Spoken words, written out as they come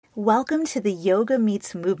Welcome to the Yoga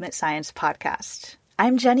Meets Movement Science podcast.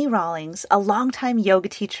 I'm Jenny Rawlings, a longtime yoga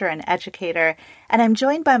teacher and educator, and I'm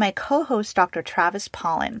joined by my co-host, Dr. Travis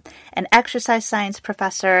Pollan, an exercise science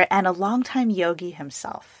professor and a longtime yogi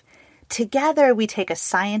himself. Together, we take a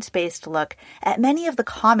science-based look at many of the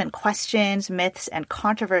common questions, myths, and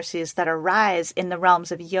controversies that arise in the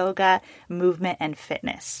realms of yoga, movement, and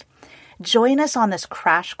fitness. Join us on this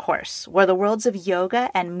crash course where the worlds of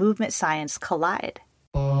yoga and movement science collide.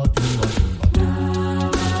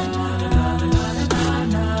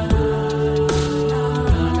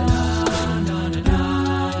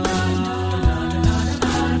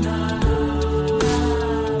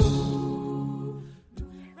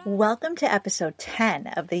 Welcome to episode 10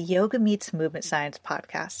 of the Yoga Meets Movement Science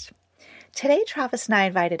podcast. Today, Travis and I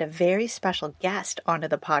invited a very special guest onto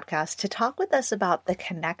the podcast to talk with us about the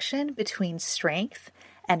connection between strength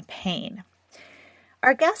and pain.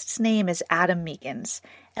 Our guest's name is Adam Meakins,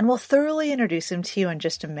 and we'll thoroughly introduce him to you in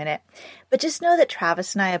just a minute. But just know that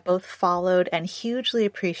Travis and I have both followed and hugely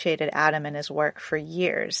appreciated Adam and his work for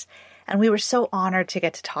years, and we were so honored to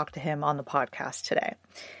get to talk to him on the podcast today.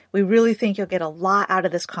 We really think you'll get a lot out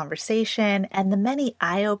of this conversation and the many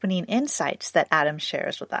eye-opening insights that Adam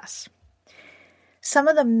shares with us. Some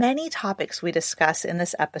of the many topics we discuss in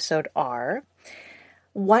this episode are: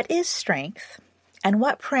 what is strength? And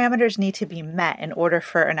what parameters need to be met in order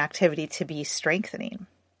for an activity to be strengthening?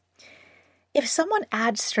 If someone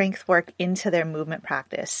adds strength work into their movement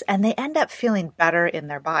practice and they end up feeling better in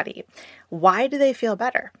their body, why do they feel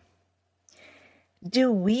better?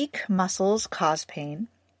 Do weak muscles cause pain?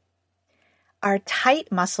 Are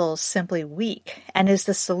tight muscles simply weak, and is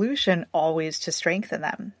the solution always to strengthen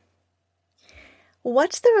them?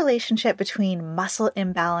 What's the relationship between muscle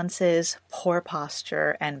imbalances, poor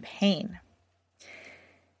posture, and pain?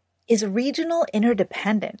 Is regional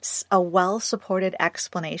interdependence a well-supported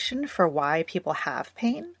explanation for why people have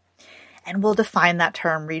pain? And we'll define that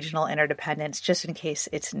term, regional interdependence, just in case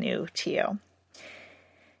it's new to you.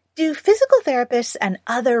 Do physical therapists and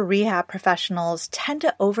other rehab professionals tend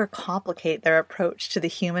to overcomplicate their approach to the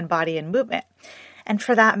human body and movement? And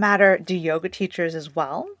for that matter, do yoga teachers as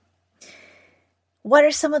well? What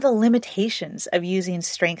are some of the limitations of using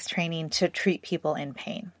strength training to treat people in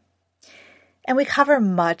pain? And we cover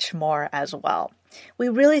much more as well. We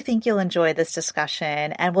really think you'll enjoy this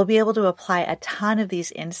discussion, and we'll be able to apply a ton of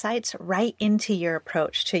these insights right into your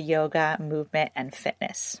approach to yoga, movement, and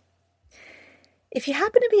fitness. If you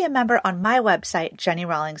happen to be a member on my website,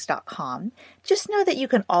 jennyrawlings.com, just know that you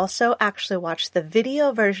can also actually watch the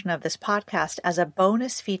video version of this podcast as a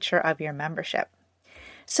bonus feature of your membership.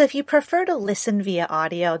 So if you prefer to listen via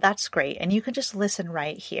audio, that's great, and you can just listen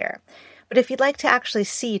right here. But if you'd like to actually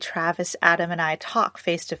see Travis, Adam, and I talk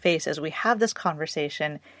face-to-face as we have this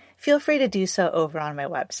conversation, feel free to do so over on my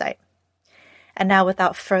website. And now,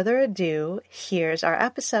 without further ado, here's our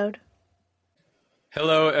episode.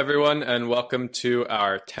 Hello, everyone, and welcome to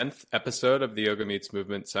our 10th episode of the Yoga Meets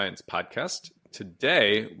Movement Science podcast.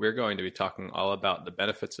 Today, we're going to be talking all about the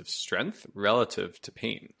benefits of strength relative to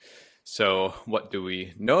pain. So what do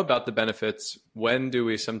we know about the benefits? When do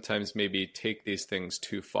we sometimes maybe take these things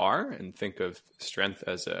too far and think of strength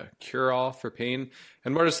as a cure-all for pain?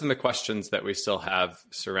 And what are some of the questions that we still have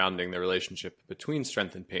surrounding the relationship between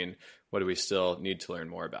strength and pain? What do we still need to learn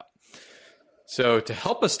more about? So to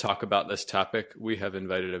help us talk about this topic, we have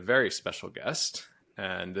invited a very special guest,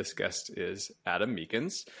 and this guest is Adam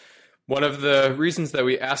Meakins. One of the reasons that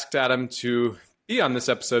we asked Adam to be on this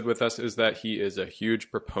episode with us is that he is a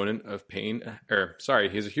huge proponent of he's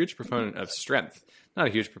a huge proponent of strength. Not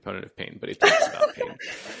a huge proponent of pain, but he talks about pain.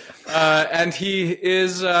 And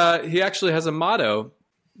he actually has a motto.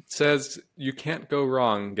 It says, "You can't go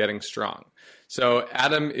wrong getting strong." So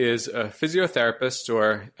Adam is a physiotherapist,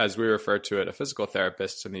 or as we refer to it, a physical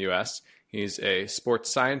therapist in the US. He's a sports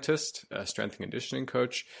scientist, a strength and conditioning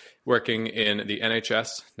coach, working in the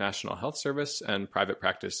NHS, National Health Service, and private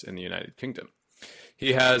practice in the United Kingdom.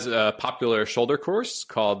 He has a popular shoulder course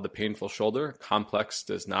called The Painful Shoulder. Complex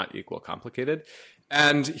does not equal complicated.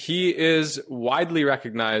 And he is widely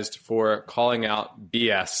recognized for calling out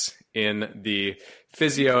BS in the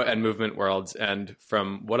physio and movement worlds. And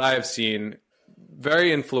from what I have seen,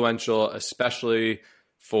 very influential, especially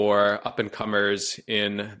for up-and-comers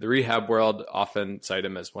in the rehab world, often cite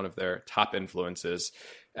him as one of their top influences.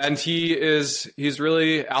 And he's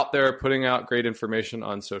really out there putting out great information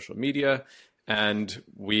on social media. And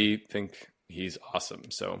we think he's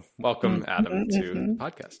awesome. So welcome, Adam, to the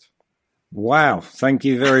podcast. Wow. Thank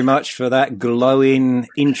you very much for that glowing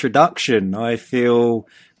introduction. I feel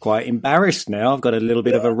quite embarrassed now. I've got a little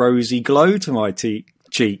bit of a rosy glow to my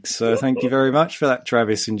cheeks. So thank you very much for that,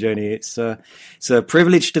 Travis and Jenny. It's a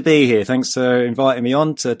privilege to be here. Thanks for inviting me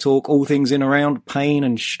on to talk all things in around pain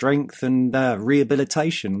and strength and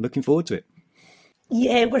rehabilitation. Looking forward to it.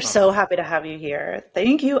 Yay, we're so happy to have you here.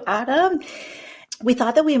 Thank you, Adam. We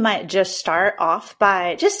thought that we might just start off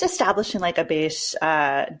by just establishing like a base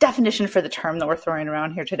definition for the term that we're throwing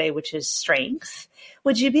around here today, which is strength.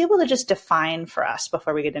 Would you be able to just define for us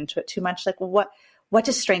before we get into it too much? Like what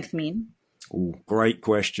does strength mean? Ooh, great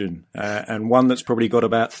question. And one that's probably got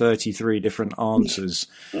about 33 different answers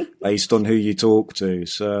based on who you talk to.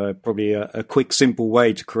 So probably a quick, simple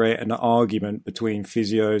way to create an argument between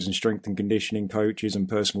physios and strength and conditioning coaches and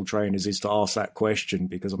personal trainers is to ask that question,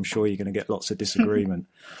 because I'm sure you're going to get lots of disagreement.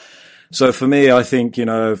 So for me, I think,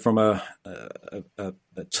 from a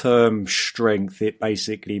term strength, it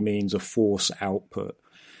basically means a force output.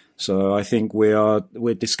 So I think we're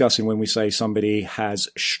discussing when we say somebody has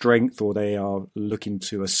strength or they are looking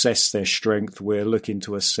to assess their strength, we're looking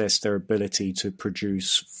to assess their ability to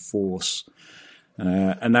produce force.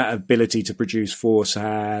 And that ability to produce force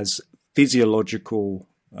has physiological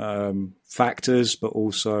factors, but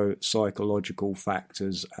also psychological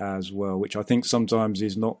factors as well, which I think sometimes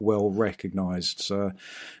is not well recognized. So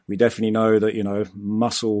we definitely know that,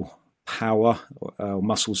 muscle power,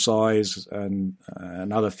 muscle size, and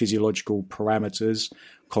other physiological parameters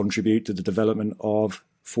contribute to the development of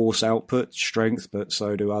force output, strength, but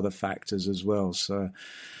so do other factors as well. So,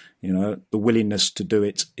 the willingness to do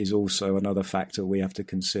it is also another factor we have to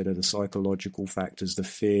consider. The psychological factors, the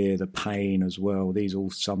fear, the pain as well. These all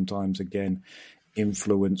sometimes, again,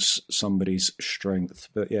 influence somebody's strength.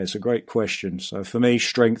 But yeah, it's a great question. So for me,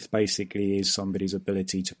 strength basically is somebody's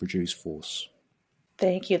ability to produce force.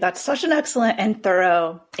 Thank you. That's such an excellent and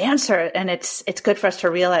thorough answer. And it's good for us to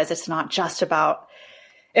realize it's not just a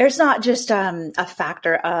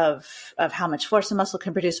factor of how much force a muscle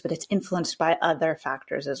can produce, but it's influenced by other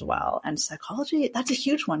factors as well. And psychology, that's a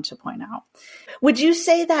huge one to point out. Would you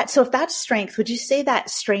say that, so if that's strength, would you say that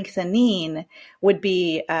strengthening would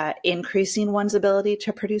be increasing one's ability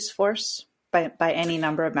to produce force by any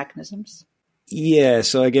number of mechanisms? Yeah,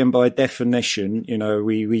 so again, by definition,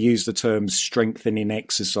 we use the term strengthening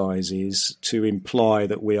exercises to imply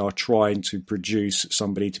that we are trying to produce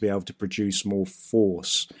somebody to be able to produce more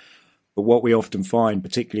force. But what we often find,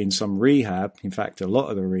 particularly in some rehab, in fact, a lot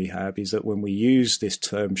of the rehab, is that when we use this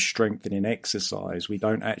term strengthening exercise, we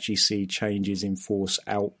don't actually see changes in force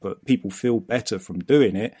output. People feel better from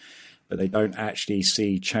doing it, but they don't actually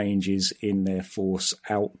see changes in their force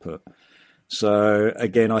output. So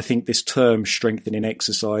again, I think this term strengthening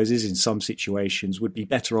exercises in some situations would be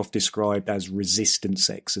better off described as resistance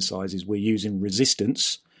exercises. We're using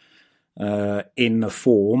resistance in the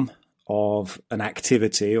form of an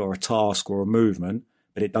activity or a task or a movement,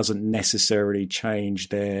 but it doesn't necessarily change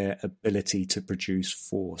their ability to produce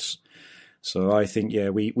force. So I think,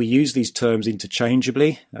 we use these terms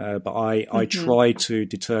interchangeably, but I try to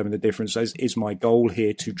determine the difference. Is my goal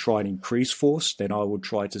here to try and increase force? Then I would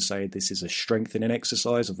try to say this is a strengthening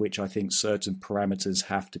exercise of which I think certain parameters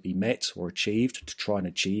have to be met or achieved to try and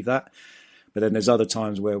achieve that. But then there's other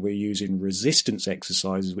times where we're using resistance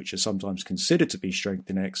exercises, which are sometimes considered to be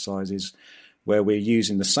strengthening exercises, where we're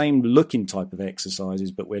using the same looking type of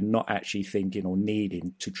exercises, but we're not actually thinking or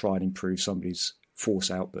needing to try and improve somebody's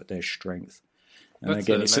force output, their strength. And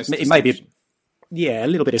That's again, it may be a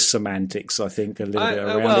little bit of semantics, I think, a little bit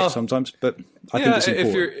around it sometimes, but I think it's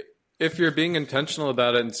important. If you're being intentional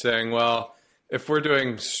about it and saying, well, if we're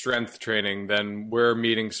doing strength training, then we're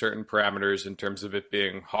meeting certain parameters in terms of it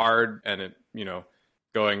being hard and it,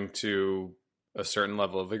 going to a certain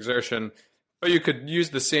level of exertion, but you could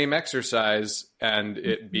use the same exercise and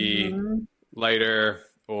it be lighter,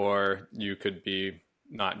 or you could be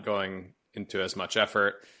not going into as much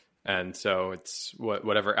effort. And so it's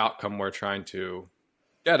whatever outcome we're trying to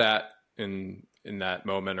get at in that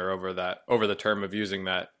moment or over the term of using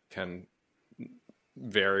that can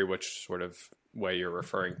vary which sort of way you're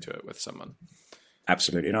referring to it with someone.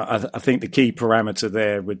 Absolutely. I think the key parameter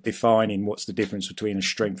there with defining what's the difference between a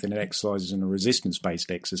strengthening exercise and a resistance-based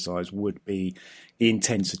exercise would be the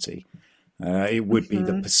intensity. It would be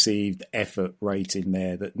the perceived effort rate in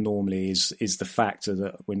there that normally is the factor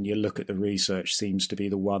that, when you look at the research, seems to be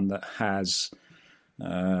the one that has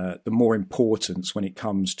the more importance when it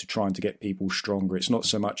comes to trying to get people stronger. It's not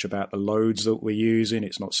so much about the loads that we're using.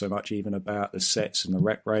 It's not so much even about the sets and the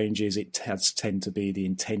rep ranges. It has tend to be the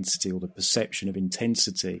intensity, or the perception of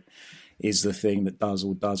intensity is the thing that does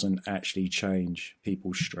or doesn't actually change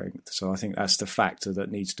people's strength. So I think that's the factor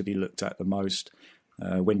that needs to be looked at the most.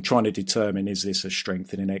 when trying to determine, is this a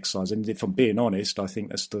strengthening exercise? And if I'm being honest, I think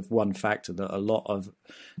that's the one factor that a lot of,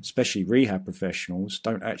 especially rehab professionals,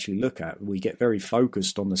 don't actually look at. We get very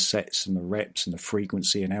focused on the sets and the reps and the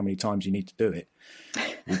frequency and how many times you need to do it.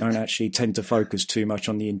 We don't actually tend to focus too much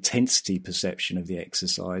on the intensity perception of the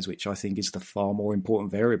exercise, which I think is the far more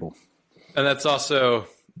important variable. And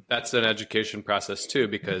that's an education process too,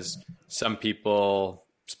 because some people,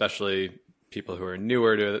 especially people who are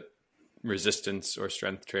newer to resistance or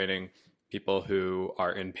strength training, people who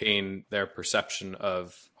are in pain, their perception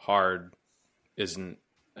of hard it's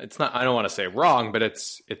not, I don't want to say wrong, but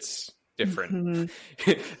it's different.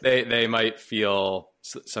 They might feel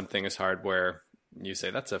something is hard where you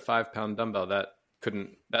say that's a 5-pound dumbbell that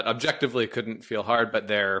objectively couldn't feel hard, but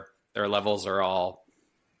their levels are all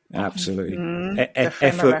absolutely.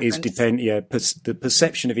 Effort is the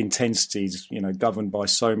perception of intensity is, governed by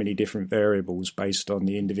so many different variables based on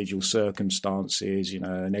the individual circumstances,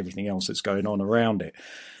 and everything else that's going on around it.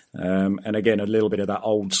 And again, a little bit of that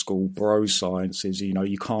old school bro science is,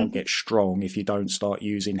 you can't get strong if you don't start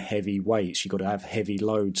using heavy weights. You've got to have heavy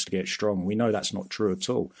loads to get strong. We know that's not true at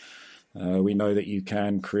all. We know that you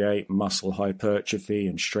can create muscle hypertrophy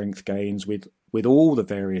and strength gains with all the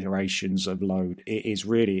variations of load.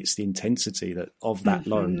 It's the intensity of that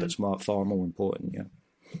load that's far more important. Yeah.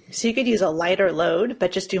 So you could use a lighter load,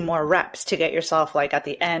 but just do more reps to get yourself like at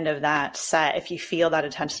the end of that set. If you feel that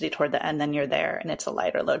intensity toward the end, then you're there and it's a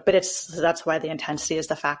lighter load. But that's why the intensity is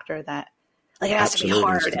the factor that it has to be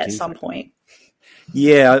hard at some point.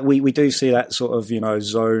 Yeah, we do see that sort of,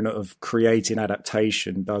 zone of creating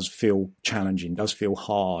adaptation does feel challenging, does feel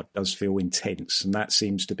hard, does feel intense. And that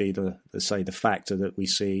seems to be the factor that we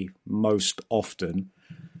see most often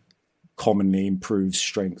commonly improves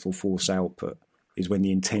strength or force output, is when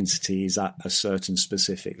the intensity is at a certain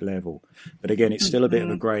specific level. But again, it's still a bit of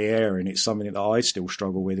a grey area, and it's something that I still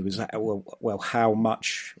struggle with. Was how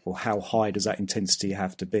much or how high does that intensity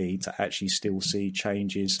have to be to actually still see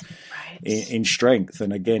changes in strength?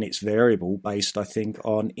 And again, it's variable based, I think,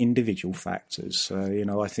 on individual factors. So,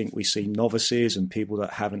 I think we see novices and people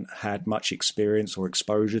that haven't had much experience or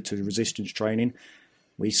exposure to resistance training.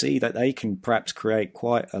 We see that they can perhaps create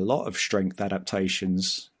quite a lot of strength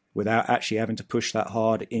adaptations without actually having to push that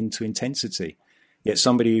hard into intensity. Yet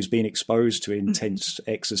somebody who's been exposed to intense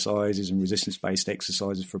exercises and resistance-based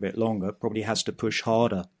exercises for a bit longer probably has to push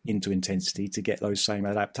harder into intensity to get those same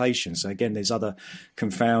adaptations. So again, there's other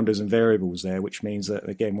confounders and variables there, which means that,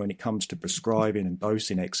 again, when it comes to prescribing and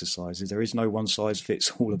dosing exercises, there is no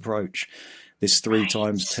one-size-fits-all approach. This 3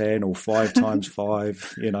 times 10 or 5 times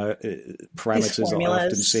 5, parameters that I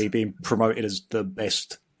often see being promoted as the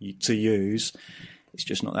best to use. It's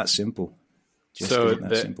just not that simple.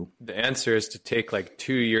 The answer is to take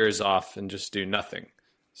 2 years off and just do nothing.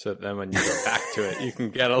 So then when you go back to it, you can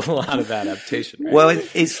get a lot of adaptation. Right? Well,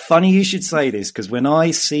 it's funny you should say this, because when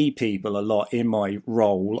I see people a lot in my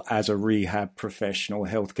role as a rehab professional,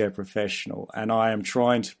 healthcare professional, and I am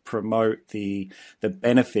trying to promote the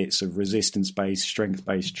benefits of resistance-based,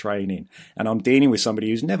 strength-based training, and I'm dealing with somebody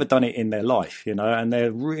who's never done it in their life, and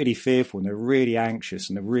they're really fearful and they're really anxious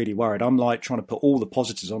and they're really worried. I'm trying to put all the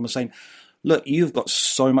positives on. I'm saying, look, you've got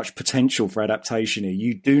so much potential for adaptation here.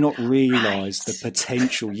 You do not realize the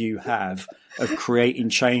potential you have of creating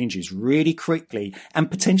changes really quickly and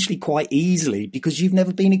potentially quite easily because you've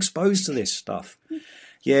never been exposed to this stuff.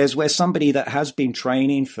 Yes, where somebody that has been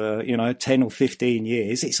training for, 10 or 15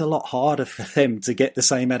 years, it's a lot harder for them to get the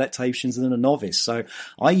same adaptations than a novice. So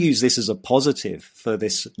I use this as a positive for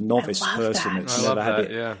this novice person that's never had it.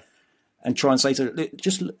 Yeah. And try and say to them,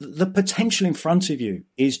 just the potential in front of you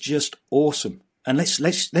is just awesome. And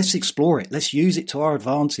let's explore it. Let's use it to our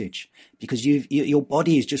advantage, because your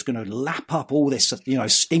body is just going to lap up all this,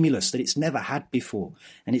 stimulus that it's never had before.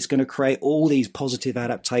 And it's going to create all these positive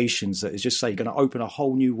adaptations that is just going to open a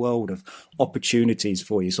whole new world of opportunities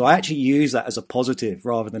for you. So I actually use that as a positive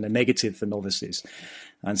rather than a negative for novices,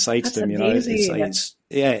 and say to them, it's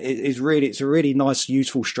a really nice,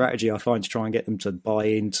 useful strategy I find to try and get them to buy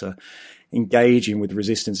into engaging with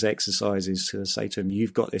resistance exercises, to say to them,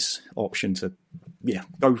 you've got this option to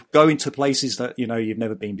go into places that you've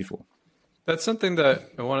never been before. That's something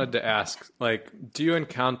that I wanted to ask. Do you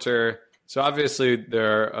encounter, so obviously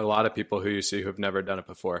there are a lot of people who you see who have never done it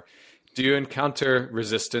before. Do you encounter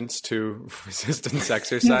resistance to resistance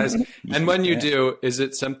exercise? And when you do, is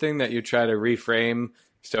it something that you try to reframe?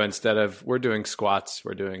 So instead of we're doing squats,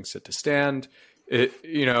 we're doing sit to stand, and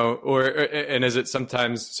is it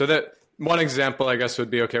sometimes so that one example, I guess,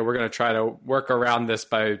 would be, okay, we're going to try to work around this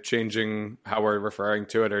by changing how we're referring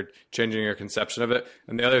to it or changing your conception of it.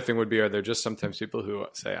 And the other thing would be, are there just sometimes people who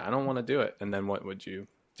say, I don't want to do it? And then what would you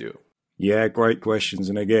do? Yeah, great questions.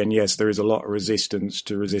 And again, yes, there is a lot of resistance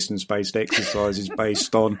to resistance-based exercises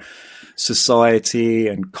based on society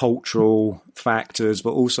and cultural factors,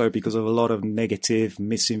 but also because of a lot of negative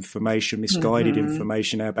misinformation, misguided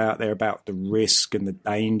information out there about the risk and the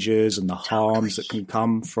dangers and the harms that can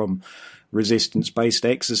come from resistance-based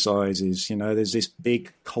exercises. You know, there's this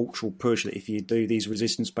big cultural push that if you do these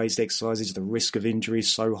resistance-based exercises, the risk of injury is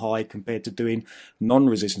so high compared to doing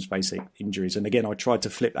non-resistance-based injuries. And again, I tried to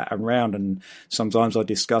flip that around, and sometimes I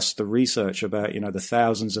discuss the research about, you know, the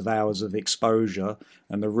thousands of hours of exposure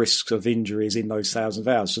and the risks of injuries in those thousands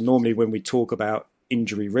of hours. So normally when we talk about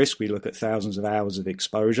injury risk, we look at thousands of hours of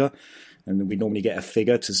exposure, and then we normally get a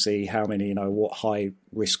figure to see how many, you know, what high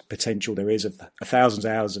risk potential there is of 1,000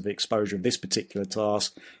 hours of exposure of this particular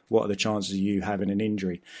task. What are the chances of you having an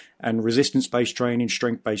injury? And resistance-based training,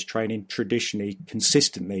 strength-based training, traditionally,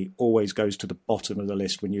 consistently always goes to the bottom of the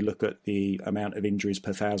list when you look at the amount of injuries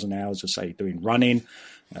per 1,000 hours of, say, doing running,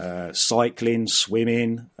 cycling,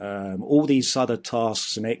 swimming, all these other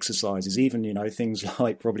tasks and exercises, even, you know, things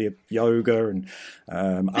like probably yoga and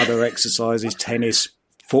other exercises, tennis,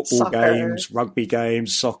 football games, rugby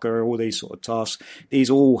games, soccer, all these sort of tasks. These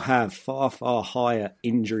all have far, far higher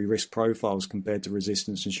injury risk profiles compared to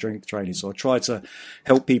resistance and strength training. So I try to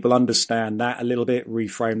help people understand that a little bit,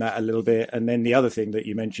 reframe that a little bit. And then the other thing that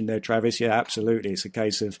you mentioned there, Travis, yeah, absolutely. It's a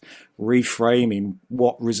case of reframing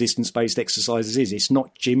what resistance-based exercises is. It's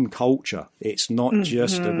not gym culture. It's not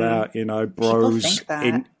just about, you know, bros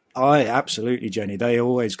in... Absolutely, Jenny. They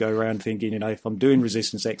always go around thinking, you know, if I'm doing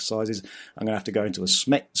resistance exercises, I'm going to have to go into a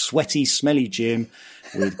sweaty, smelly gym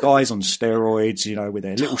with guys on steroids, you know, with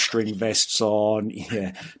their little string vests on,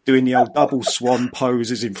 yeah, doing the old double swan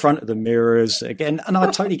poses in front of the mirrors again. And I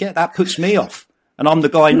totally get that. Puts me off. And I'm the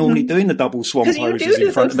guy normally doing the double swan poses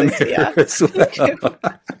in front of the mirror as well.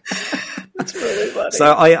 That's really funny. So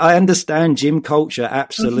I understand gym culture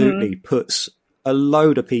absolutely puts a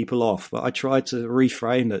load of people off, but I try to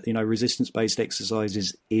reframe that, you know, resistance-based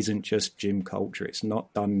exercises isn't just gym culture. It's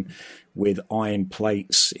not done with iron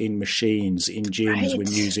plates in machines, in gyms with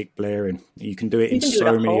music blaring. You can do it in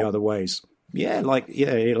so many other ways. Yeah, like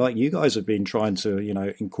you guys have been trying to, you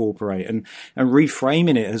know, incorporate and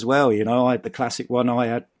reframing it as well. You know, I had the classic one I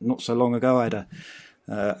had not so long ago. I had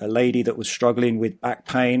a lady that was struggling with back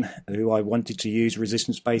pain, who I wanted to use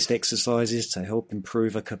resistance-based exercises to help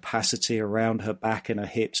improve her capacity around her back and her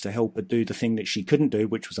hips, to help her do the thing that she couldn't do,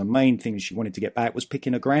 which was the main thing she wanted to get back, was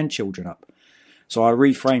picking her grandchildren up. So I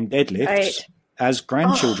reframed deadlifts as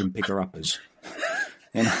grandchildren picker-uppers.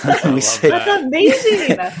 And we said, that's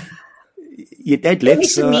amazing. Your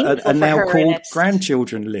deadlifts are now called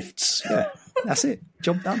grandchildren lifts. Yeah, that's it.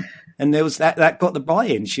 Job done. And there was that got the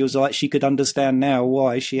buy-in. She was like, she could understand now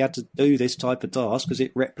why she had to do this type of task, because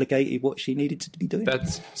it replicated what she needed to be doing.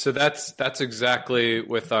 That's exactly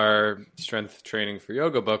with our strength training for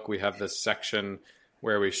yoga book. We have this section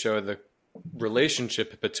where we show the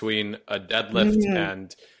relationship between a deadlift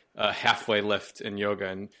and a halfway lift in yoga,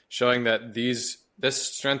 and showing that this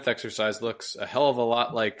strength exercise looks a hell of a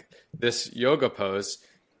lot like this yoga pose.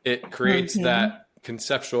 It creates that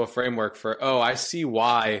conceptual framework for, I see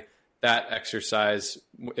why that exercise,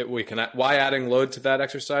 why adding load to that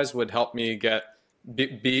exercise would help me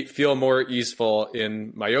feel more easeful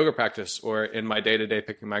in my yoga practice or in my day-to-day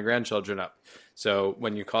picking my grandchildren up. So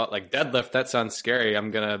when you call it like deadlift, that sounds scary. I'm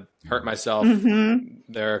going to hurt myself.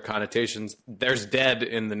 There are connotations. There's dead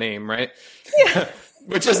in the name, right? Yeah.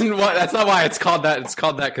 Which isn't that's not why it's called that. It's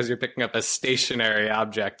called that because you're picking up a stationary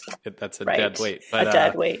object. That's a dead weight. But, a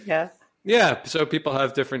dead weight, yeah. Yeah, so people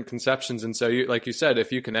have different conceptions. And so, like you said,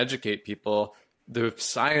 if you can educate people, the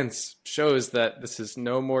science shows that this is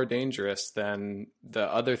no more dangerous than the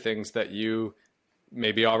other things that you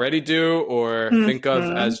maybe already do or think of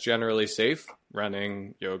as generally safe,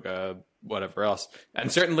 running, yoga, whatever else.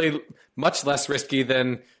 And certainly much less risky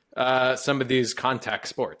than some of these contact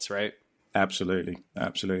sports, right? Absolutely.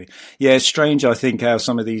 Yeah, it's strange, I think, how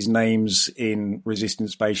some of these names in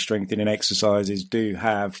resistance-based strengthening exercises do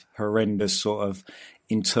have horrendous sort of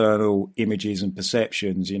internal images and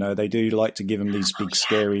perceptions. You know, they do like to give them these big,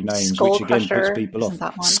 scary names, which again puts people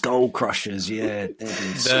off. Skull crushers, yeah.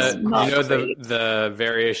 The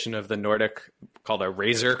variation of the Nordic called a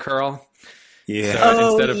razor curl. Yeah.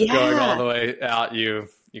 So instead of going all the way out, you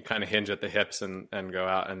kind of hinge at the hips and go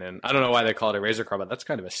out. And then I don't know why they call it a razor curl, but that's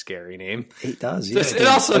kind of a scary name. It does, yeah. It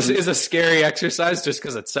also is a scary exercise just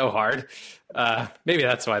because it's so hard. Maybe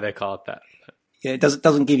that's why they call it that. Yeah, it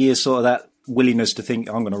doesn't give you sort of that willingness to think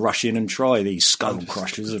I'm going to rush in and try these skull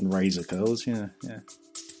crushers and razor curls. Yeah.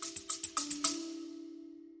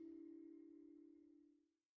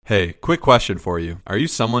 Hey, quick question for you. Are you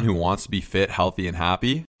someone who wants to be fit, healthy, and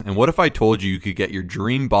happy? And what if I told you could get your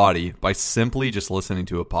dream body by simply just listening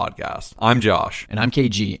to a podcast? I'm Josh. And I'm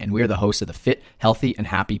KG, and we are the hosts of the Fit, Healthy, and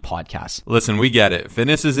Happy podcast. Listen, we get it.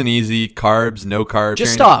 Fitness isn't easy. Carbs, no carbs.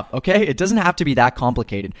 Just stop, okay? It doesn't have to be that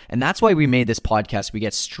complicated. And that's why we made this podcast. We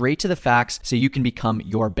get straight to the facts so you can become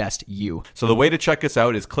your best you. So the way to check us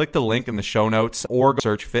out is click the link in the show notes or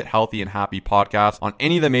search Fit, Healthy, and Happy podcast on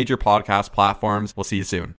any of the major podcast platforms. We'll see you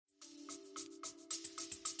soon.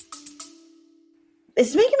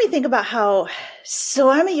 It's making me think about so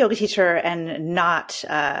I'm a yoga teacher and not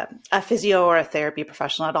a physio or a therapy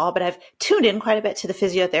professional at all, but I've tuned in quite a bit to the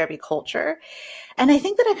physiotherapy culture. And I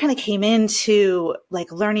think that I kind of came into like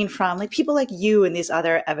learning from like people like you and these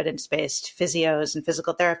other evidence-based physios and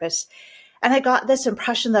physical therapists. And I got this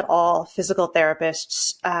impression that all physical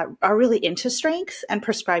therapists are really into strength and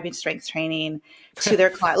prescribing strength training to their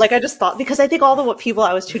client. Like I just thought, because I think all the what people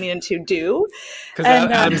I was tuning into do. Because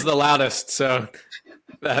Adam's the loudest, so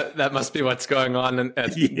that must be what's going on.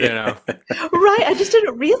 And you know, right? I just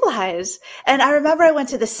didn't realize. And I remember I went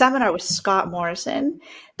to the seminar with Scott Morrison.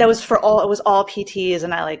 That was it was all PTs,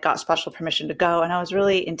 and I like got special permission to go. And I was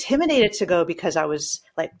really intimidated to go because I was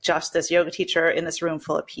like just this yoga teacher in this room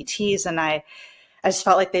full of PTs, and I just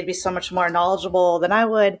felt like they'd be so much more knowledgeable than I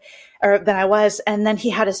was. And then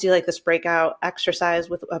he had us do like this breakout exercise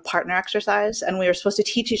with a partner exercise. And we were supposed to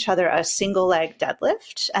teach each other a single leg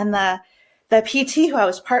deadlift. And the PT who I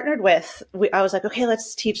was partnered with, I was like, okay,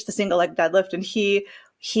 let's teach the single leg deadlift. And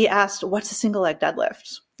he asked, what's a single leg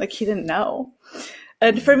deadlift? Like he didn't know.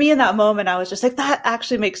 And for me in that moment, I was just like, that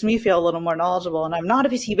actually makes me feel a little more knowledgeable. And I'm not a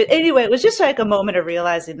PT. But anyway, it was just like a moment of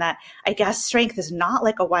realizing that I guess strength is not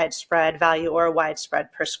like a widespread value or a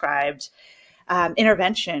widespread prescribed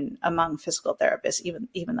intervention among physical therapists,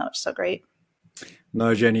 even though it's so great.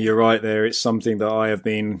 No, Jenny, you're right there. It's something that I have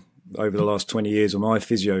been, over the last 20 years of my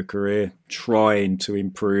physio career, trying to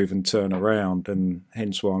improve and turn around, and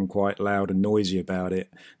hence why I'm quite loud and noisy about it.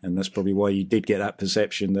 And that's probably why you did get that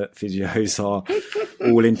perception that physios are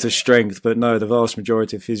all into strength. But no, the vast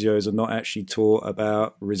majority of physios are not actually taught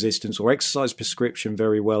about resistance or exercise prescription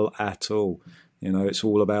very well at all. You know, it's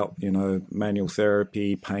all about, manual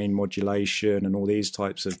therapy, pain modulation, and all these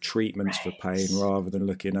types of treatments for pain, rather than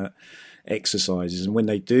looking at exercises. And when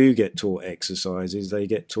they do get taught exercises, they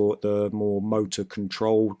get taught the more motor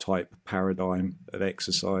control type paradigm of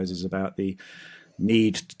exercises, about the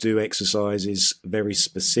need to do exercises very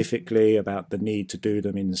specifically, about the need to do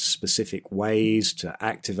them in specific ways to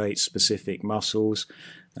activate specific muscles.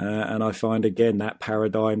 And I find, again, that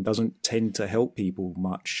paradigm doesn't tend to help people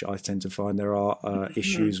much. I tend to find there are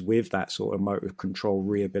issues with that sort of motor control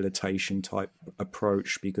rehabilitation type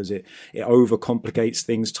approach, because it overcomplicates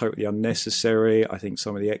things, totally unnecessary. I think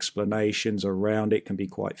some of the explanations around it can be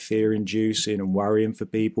quite fear-inducing and worrying for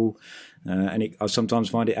people. I sometimes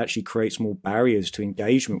find it actually creates more barriers to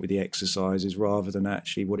engagement with the exercises, rather than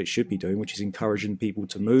actually what it should be doing, which is encouraging people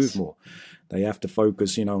to move more. They have to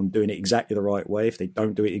focus, on doing it exactly the right way. If they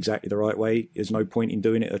don't do it exactly the right way, there's no point in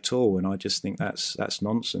doing it at all. And I just think that's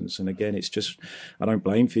nonsense. And again, it's just, I don't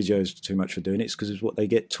blame physios too much for doing it. It's because it's what they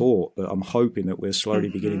get taught. But I'm hoping that we're slowly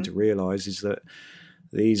beginning to realize is that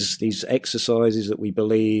these exercises that we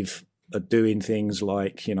believe are doing things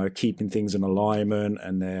like, keeping things in alignment,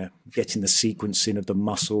 and they're getting the sequencing of the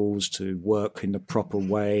muscles to work in the proper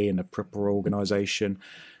way and the proper organization,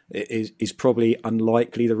 is probably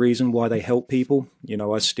unlikely the reason why they help people.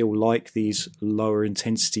 I still like these lower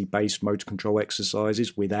intensity based motor control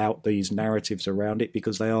exercises without these narratives around it,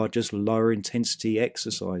 because they are just lower intensity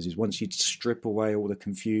exercises. Once you strip away all the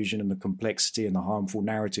confusion and the complexity and the harmful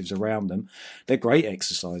narratives around them, they're great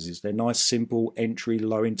exercises. They're nice, simple entry,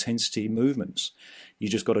 low intensity movements. You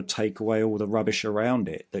just got to take away all the rubbish around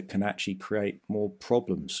it that can actually create more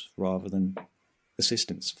problems rather than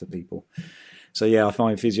assistance for people. So yeah, I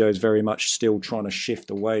find physios very much still trying to shift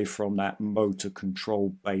away from that motor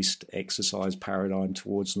control based exercise paradigm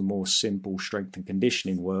towards the more simple strength and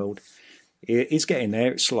conditioning world. It's getting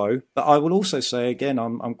there, it's slow. But I will also say, again,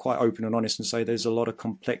 I'm quite open and honest and say there's a lot of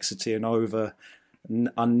complexity and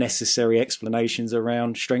unnecessary explanations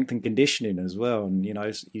around strength and conditioning as well. And,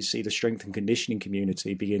 you see the strength and conditioning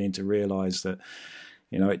community beginning to realize that,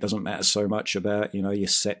 it doesn't matter so much about, your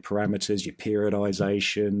set parameters, your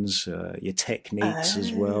periodizations, your techniques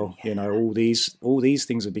as well. Yeah. All these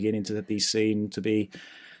things are beginning to be seen to be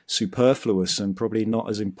superfluous and probably not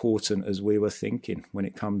as important as we were thinking when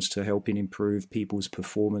it comes to helping improve people's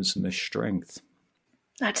performance and their strength.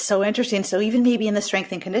 That's so interesting. So even maybe in the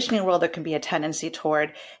strength and conditioning world, there can be a tendency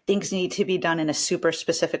toward things need to be done in a super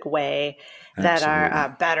specific way that Absolutely.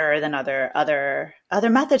 are better than other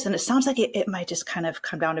methods. And it sounds like it might just kind of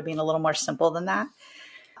come down to being a little more simple than that.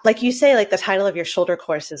 Like you say, like the title of your shoulder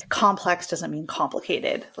course is complex doesn't mean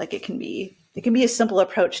complicated. Like it can be a simple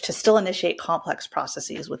approach to still initiate complex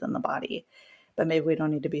processes within the body, but maybe we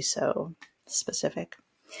don't need to be so specific.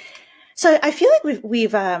 So I feel like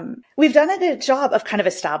we've done a good job of kind of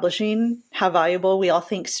establishing how valuable we all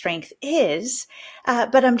think strength is.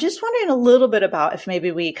 But I'm just wondering a little bit about if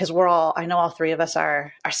maybe because I know all three of us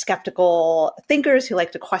are skeptical thinkers who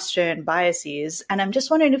like to question biases. And I'm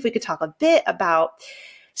just wondering if we could talk a bit about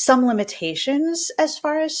some limitations as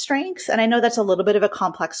far as strength. And I know that's a little bit of a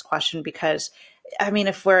complex question because I mean,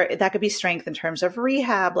 that could be strength in terms of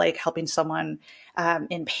rehab, like helping someone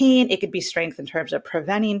in pain. It could be strength in terms of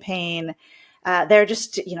preventing pain. There are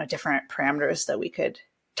just, different parameters that we could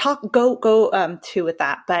go to with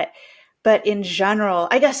that. But in general,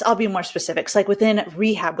 I guess I'll be more specific. So like within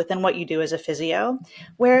rehab, within what you do as a physio,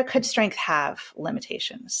 where could strength have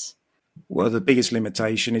limitations? Well, the biggest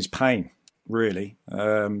limitation is pain, really.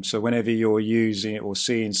 So whenever you're using or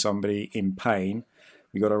seeing somebody in pain,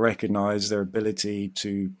 you've got to recognize their ability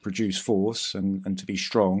to produce force and to be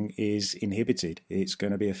strong is inhibited. It's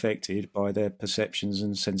going to be affected by their perceptions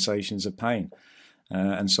and sensations of pain.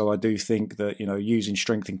 And so I do think that, using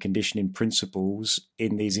strength and conditioning principles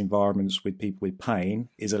in these environments with people with pain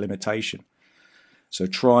is a limitation. So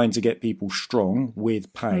trying to get people strong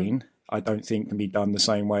with pain, I don't think can be done the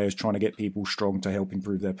same way as trying to get people strong to help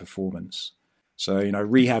improve their performance. So,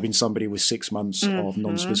 rehabbing somebody with 6 months of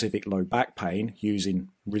non-specific low back pain using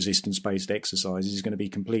resistance-based exercises is going to be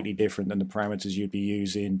completely different than the parameters you'd be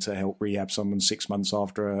using to help rehab someone 6 months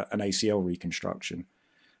after an ACL reconstruction.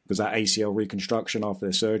 Because that ACL reconstruction after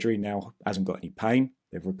their surgery now hasn't got any pain.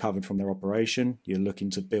 They've recovered from their operation. You're looking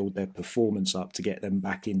to build their performance up to get them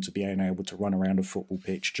back into being able to run around a football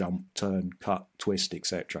pitch, jump, turn, cut, twist,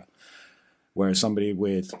 etc. Whereas somebody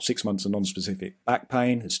with 6 months of non-specific back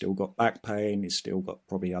pain has still got back pain, has still got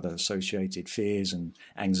probably other associated fears and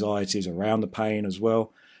anxieties around the pain as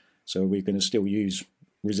well. So we're going to still use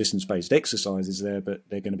resistance-based exercises there, but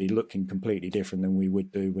they're going to be looking completely different than we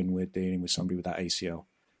would do when we're dealing with somebody with that ACL.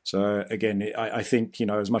 So again, I think,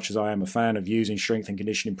 as much as I am a fan of using strength and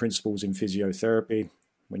conditioning principles in physiotherapy,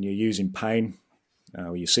 when you're using pain,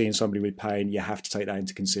 or you're seeing somebody with pain, you have to take that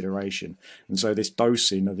into consideration. And so this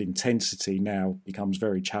dosing of intensity now becomes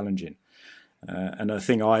very challenging. And a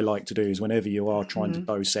thing I like to do is whenever you are trying to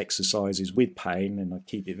dose exercises with pain, and I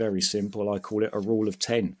keep it very simple, I call it a rule of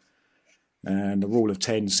 10. And the rule of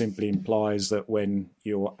 10 simply implies that when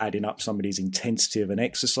you're adding up somebody's intensity of an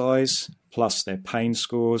exercise plus their pain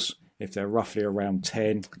scores, if they're roughly around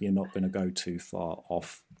 10, you're not going to go too far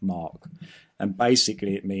off mark. And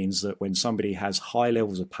basically it means that when somebody has high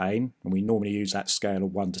levels of pain, and we normally use that scale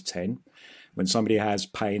of 1 to 10, when somebody has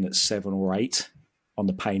pain at 7 or 8 on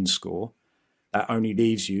the pain score, that only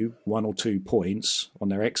leaves you 1 or 2 points on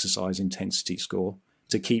their exercise intensity score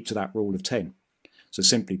to keep to that rule of 10. So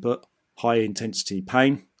simply put, high intensity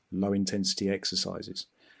pain, low intensity exercises.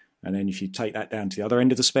 And then if you take that down to the other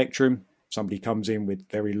end of the spectrum, somebody comes in with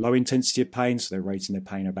very low intensity of pain, so they're rating their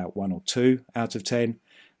pain about 1 or 2 out of 10.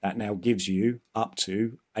 That now gives you up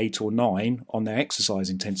to 8 or 9 on their exercise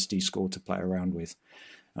intensity score to play around with.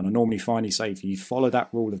 And I normally find if you follow that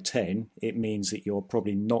rule of 10, it means that you're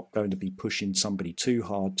probably not going to be pushing somebody too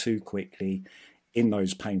hard, too quickly in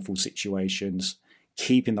those painful situations,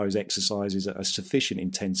 keeping those exercises at a sufficient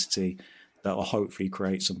intensity that will hopefully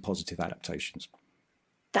create some positive adaptations.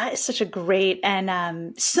 That is such a great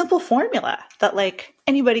and simple formula that like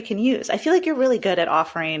anybody can use. I feel like you're really good at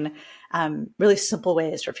offering really simple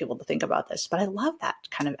ways for people to think about this, but I love that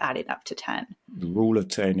kind of adding up to 10. The rule of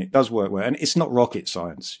 10, it does work well. And it's not rocket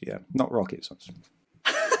science. Yeah, not rocket science.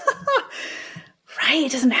 Right.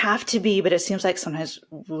 It doesn't have to be, but it seems like sometimes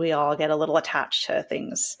we all get a little attached to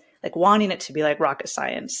things, like wanting it to be like rocket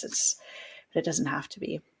science. But it doesn't have to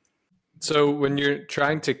be. So when you're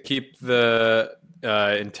trying to keep the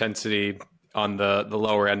intensity on the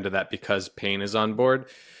lower end of that because pain is on board,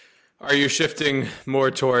 are you shifting more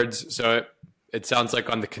towards, so it sounds like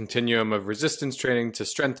on the continuum of resistance training to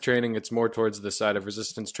strength training, it's more towards the side of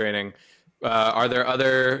resistance training. Are there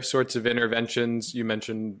other sorts of interventions? You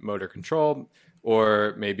mentioned motor control,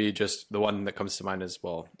 or maybe just the one that comes to mind is,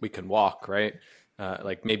 well, we can walk, right?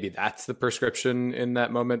 Like maybe that's the prescription in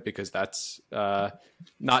that moment because that's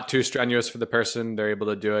not too strenuous for the person. They're able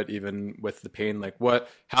to do it even with the pain. Like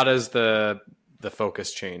how does the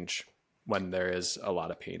focus change when there is a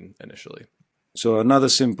lot of pain initially? So another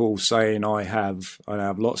simple saying I have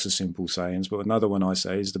lots of simple sayings, but another one I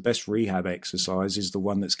say is the best rehab exercise is the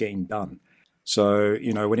one that's getting done. So,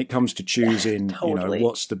 when it comes to choosing, Totally.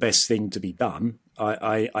 what's the best thing to be done,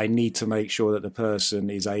 I need to make sure that the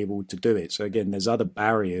person is able to do it. So again, there's other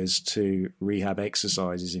barriers to rehab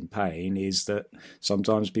exercises in pain, is that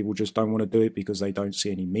sometimes people just don't want to do it because they don't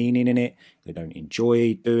see any meaning in it. They don't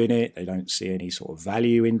enjoy doing it. They don't see any sort of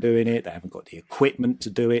value in doing it. They haven't got the equipment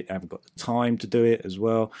to do it. They haven't got the time to do it as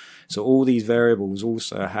well. So all these variables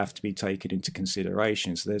also have to be taken into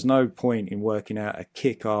consideration. So there's no point in working out a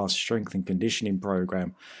kick-ass strength and conditioning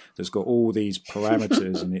program that's got all these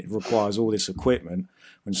parameters and it requires all this equipment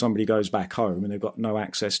when somebody goes back home and they've got no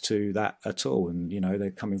access to that at all. And,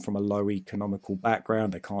 they're coming from a low economical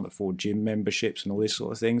background. They can't afford gym memberships and all this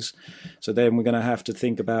sort of things. So then we're going to have to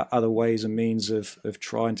think about other ways and means of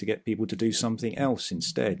trying to get people to do something else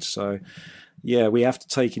instead. So, yeah, we have to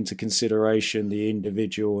take into consideration the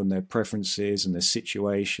individual and their preferences and their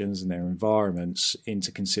situations and their environments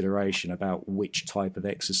into consideration about which type of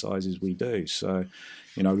exercises we do. So,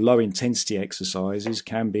 low intensity exercises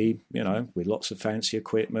can be, with lots of fancy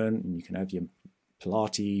equipment, and you can have your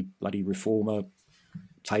Pilates, bloody reformer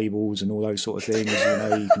tables and all those sort of things.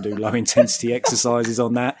 You can do low intensity exercises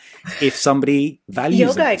on that if somebody values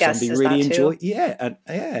yoga, it, I guess, somebody is really that too. enjoy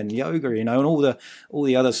and yoga, and all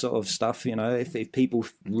the other sort of stuff. If people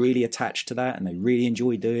really attach to that and they really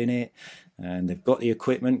enjoy doing it and they've got the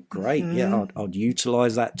equipment, great. Yeah, I'd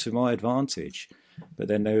utilize that to my advantage. But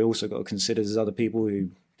then they also got to consider there's other people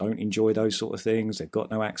who don't enjoy those sort of things. They've got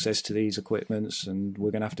no access to these equipments, and we're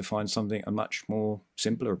going to have to find a much more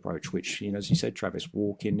simpler approach, which, as you said, Travis,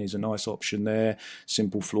 walking is a nice option there.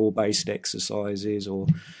 Simple floor-based exercises or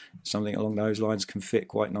something along those lines can fit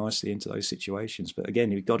quite nicely into those situations. But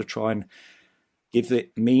again, you've got to try and give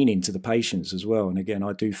it meaning to the patients as well. And again,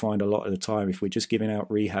 I do find a lot of the time, if we're just giving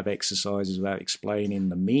out rehab exercises without explaining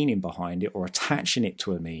the meaning behind it or attaching it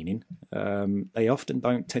to a meaning, they often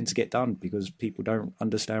don't tend to get done because people don't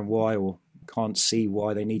understand why or can't see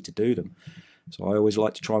why they need to do them. So I always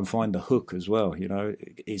like to try and find the hook as well.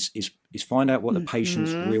 Is find out what the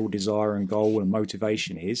patient's real desire and goal and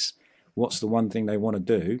motivation is. What's the one thing they want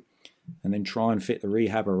to do? And then try and fit the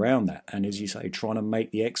rehab around that. And as you say, trying to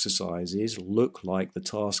make the exercises look like the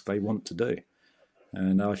task they want to do.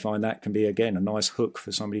 And I find that can be, again, a nice hook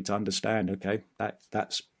for somebody to understand, okay,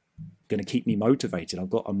 that's going to keep me motivated.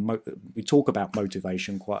 We talk about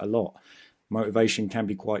motivation quite a lot. Motivation can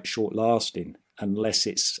be quite short-lasting unless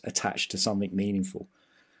it's attached to something meaningful.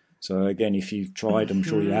 So again, if you've tried, I'm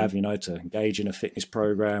sure you have, to engage in a fitness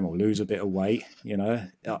program or lose a bit of weight,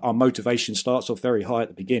 our motivation starts off very high at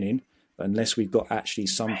the beginning, but unless we've got actually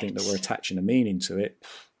something that we're attaching a meaning to it,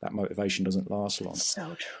 that motivation doesn't last long.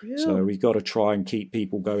 So true. So we've got to try and keep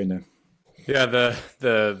people going there. Yeah,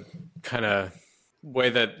 the kind of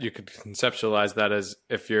way that you could conceptualize that is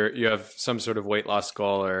if you have some sort of weight loss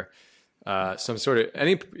goal or some sort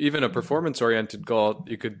of even a performance oriented goal,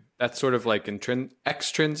 that's sort of like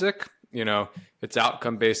extrinsic, it's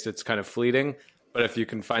outcome based, it's kind of fleeting. But if you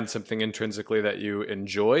can find something intrinsically that you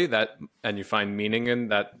enjoy and you find meaning in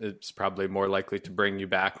that, it's probably more likely to bring you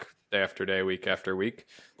back day after day, week after week,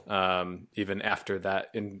 even after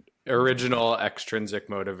that original extrinsic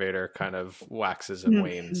motivator kind of waxes and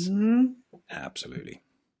wanes. Absolutely.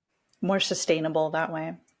 More sustainable that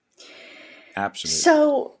way. Absolutely.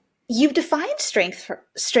 So you've defined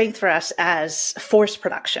strength for us as force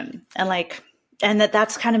production, and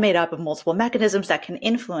that's kind of made up of multiple mechanisms that can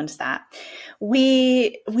influence that.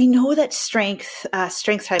 We know that strength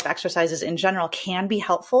type exercises in general can be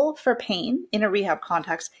helpful for pain in a rehab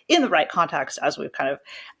context, in the right context, as we've kind of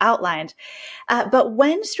outlined. But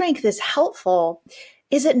when strength is helpful,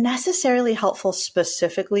 is it necessarily helpful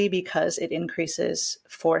specifically because it increases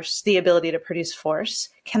force, the ability to produce force?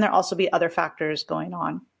 Can there also be other factors going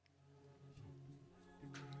on?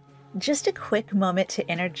 Just a quick moment to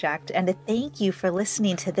interject and to thank you for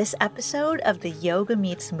listening to this episode of the Yoga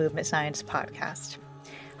Meets Movement Science podcast.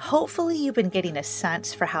 Hopefully you've been getting a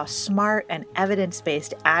sense for how smart and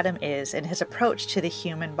evidence-based Adam is in his approach to the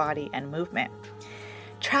human body and movement.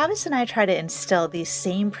 Travis and I try to instill these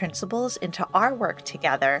same principles into our work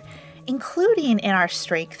together, including in our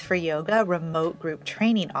Strength for Yoga remote group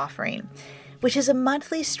training offering, which is a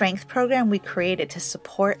monthly strength program we created to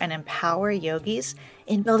support and empower yogis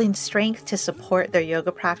in building strength to support their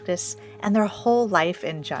yoga practice and their whole life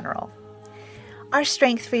in general. Our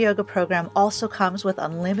Strength for Yoga program also comes with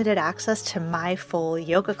unlimited access to my full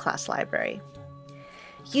yoga class library.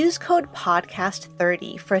 Use code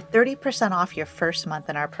PODCAST30 for 30% off your first month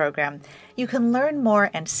in our program. You can learn more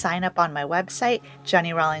and sign up on my website,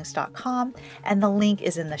 jennyrawlings.com, and the link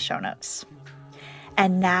is in the show notes.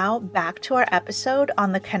 And now back to our episode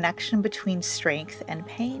on the connection between strength and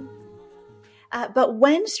pain. But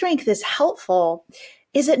when strength is helpful,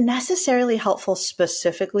 is it necessarily helpful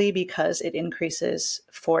specifically because it increases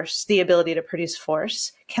force, the ability to produce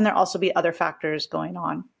force? Can there also be other factors going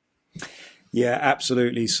on? Yeah,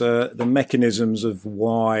 absolutely. So the mechanisms of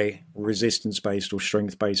why resistance-based or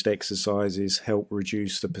strength-based exercises help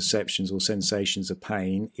reduce the perceptions or sensations of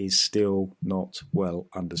pain is still not well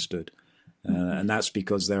understood. And that's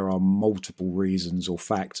because there are multiple reasons or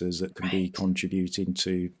factors that can be contributing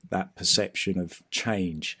to that perception of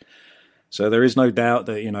change. So there is no doubt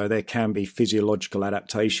that, there can be physiological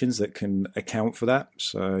adaptations that can account for that.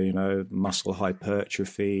 So, muscle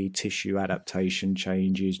hypertrophy, tissue adaptation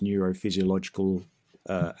changes, neurophysiological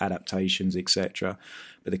adaptations, etc.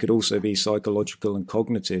 But there could also be psychological and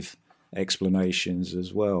cognitive explanations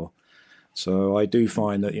as well. So I do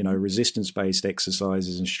find that, resistance-based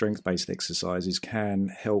exercises and strength-based exercises can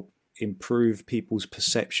help improve people's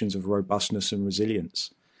perceptions of robustness and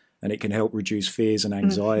resilience. And it can help reduce fears and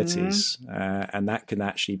anxieties. And that can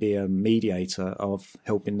actually be a mediator of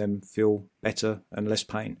helping them feel better and less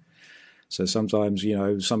pain. So sometimes,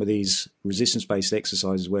 some of these resistance-based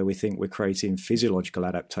exercises where we think we're creating physiological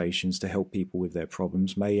adaptations to help people with their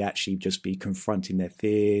problems may actually just be confronting their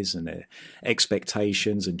fears and their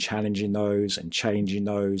expectations and challenging those and changing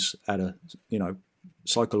those at a,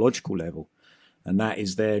 psychological level. And that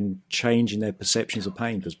is then changing their perceptions of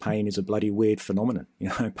pain, because pain is a bloody weird phenomenon.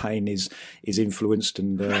 Pain is influenced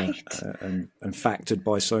and factored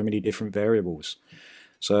by so many different variables.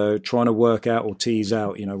 So trying to work out or tease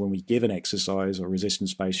out, when we give an exercise or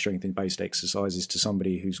resistance-based, strength-based exercises to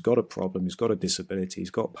somebody who's got a problem, who's got a disability,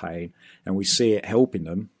 who's got pain, and we see it helping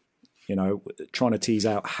them, trying to tease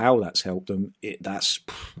out how that's helped them, that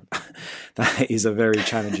is a very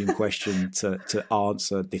challenging question to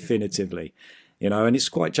answer definitively. And it's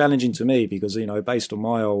quite challenging to me because, based on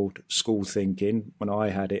my old school thinking, when I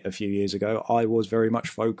had it a few years ago, I was very much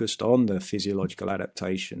focused on the physiological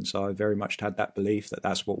adaptation. So I very much had that belief that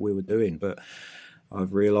that's what we were doing. But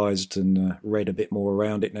I've realized and read a bit more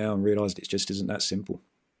around it now and realized it just isn't that simple.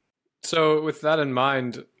 So with that in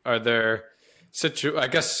mind, are there I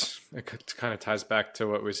guess it kind of ties back to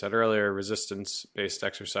what we said earlier, resistance-based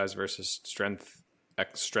exercise versus strength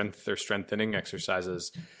or strengthening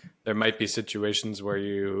exercises. There might be situations where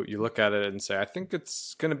you look at it and say, I think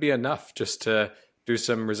it's going to be enough just to do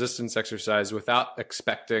some resistance exercise without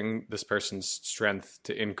expecting this person's strength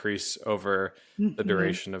to increase over the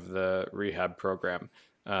duration of the rehab program.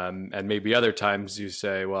 And maybe other times you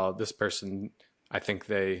say, well, this person, I think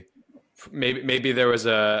maybe there was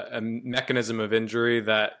a mechanism of injury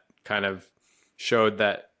that kind of showed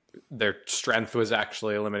that their strength was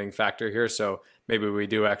actually a limiting factor here. So maybe we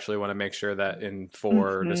do actually want to make sure that in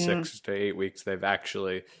 4 to 6 to 8 weeks, they've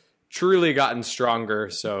actually truly gotten stronger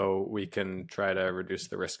so we can try to reduce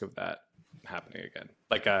the risk of that happening again.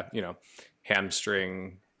 Like a,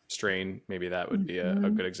 hamstring strain, maybe that would be a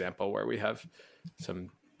good example where we have some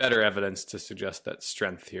better evidence to suggest that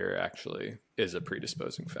strength here actually is a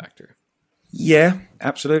predisposing factor. Yeah,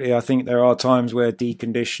 absolutely. I think there are times where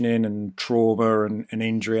deconditioning and trauma and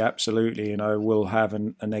injury absolutely, will have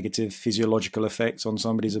a negative physiological effect on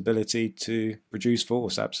somebody's ability to produce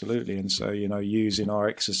force. Absolutely. And so, using our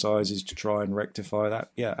exercises to try and rectify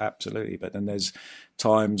that. Yeah, absolutely. But then there's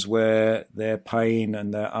times where their pain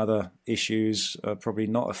and their other issues are probably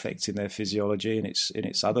not affecting their physiology, and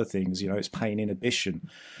it's other things. It's pain inhibition,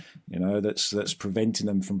 that's preventing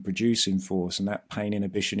them from producing force, and that pain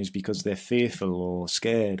inhibition is because they're fearful or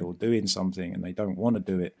scared or doing something and they don't want to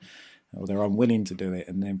do it, or they're unwilling to do it,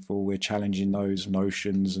 and therefore we're challenging those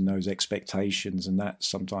notions and those expectations, and that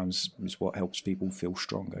sometimes is what helps people feel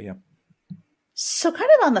stronger. Yeah. So kind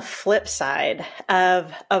of on the flip side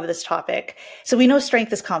of this topic, so we know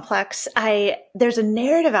strength is complex. There's a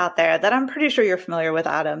narrative out there that I'm pretty sure you're familiar with,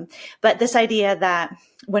 Adam, but this idea that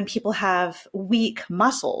when people have weak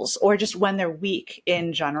muscles, or just when they're weak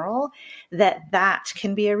in general, that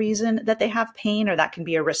can be a reason that they have pain, or that can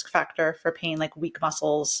be a risk factor for pain, like weak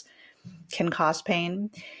muscles can cause pain.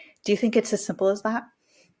 Do you think it's as simple as that?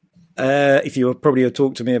 If you probably had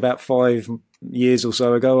talked to me about 5 years or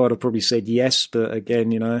so ago, I'd have probably said yes. But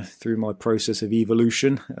again, through my process of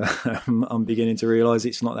evolution, I'm beginning to realize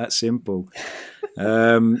it's not that simple.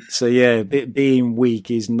 So yeah, being weak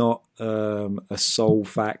is not a sole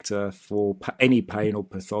factor for any pain or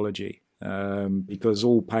pathology, because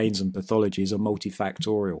all pains and pathologies are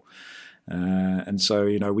multifactorial. And so,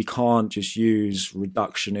 we can't just use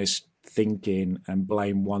reductionist thinking and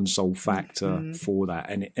blame one sole factor for that.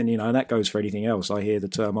 And that goes for anything else. I hear the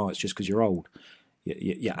term, it's just because you're old.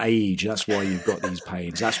 Your age, that's why you've got these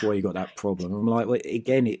pains. That's why you got that problem. I'm like, well,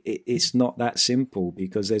 again, it's not that simple,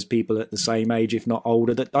 because there's people at the same age, if not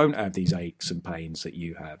older, that don't have these aches and pains that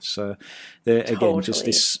you have. So again, just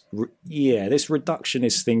this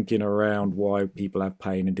reductionist thinking around why people have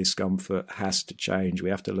pain and discomfort has to change.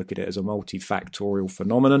 We have to look at it as a multifactorial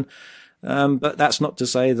phenomenon. But that's not to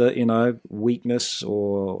say that, weakness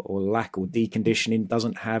or lack or deconditioning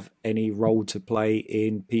doesn't have any role to play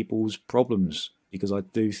in people's problems, because I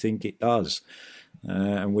do think it does.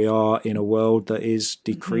 And we are in a world that is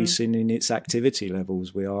decreasing in its activity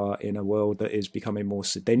levels. We are in a world that is becoming more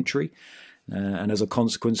sedentary. And as a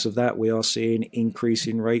consequence of that, we are seeing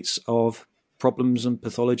increasing rates of problems and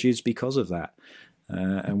pathologies because of that.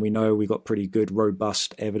 And we know we've got pretty good,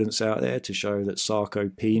 robust evidence out there to show that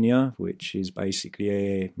sarcopenia, which is basically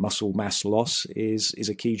a muscle mass loss, is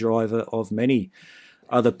a key driver of many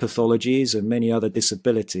other pathologies and many other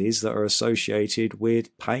disabilities that are associated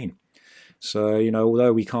with pain. So,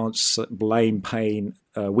 although we can't blame pain,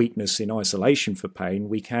 weakness in isolation for pain,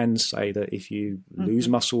 we can say that if you lose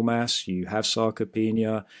muscle mass, you have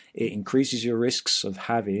sarcopenia, it increases your risks of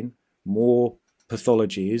having more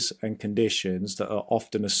pathologies and conditions that are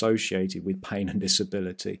often associated with pain and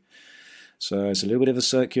disability. So it's a little bit of a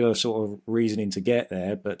circular sort of reasoning to get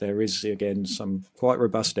there, but there is, again, some quite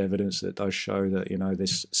robust evidence that does show that,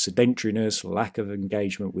 this sedentariness, lack of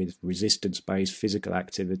engagement with resistance-based physical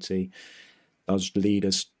activity does lead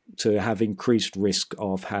us to have increased risk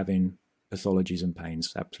of having pathologies and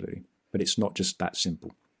pains, absolutely. But it's not just that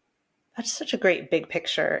simple. That's such a great big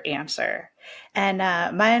picture answer. And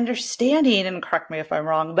my understanding, and correct me if I'm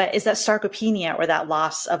wrong, but is that sarcopenia, or that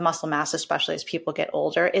loss of muscle mass, especially as people get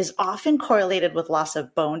older, is often correlated with loss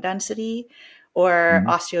of bone density or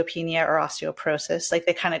osteopenia or osteoporosis. Like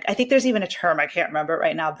I think there's even a term, I can't remember it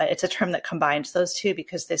right now, but it's a term that combines those two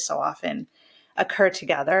because they so often occur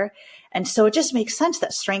together. And so it just makes sense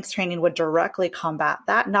that strength training would directly combat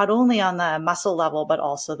that, not only on the muscle level, but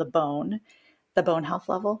also the bone health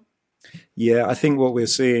level. Yeah, I think what we're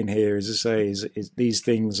seeing here, as I say, is these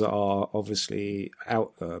things are obviously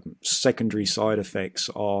secondary side effects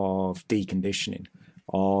of deconditioning,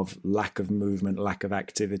 of lack of movement, lack of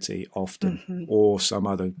activity often, or some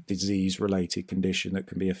other disease-related condition that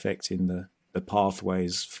can be affecting the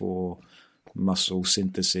pathways for muscle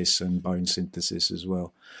synthesis and bone synthesis as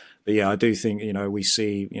well. But yeah, I do think, we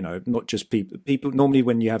see, not just people normally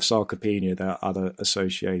when you have sarcopenia, there are other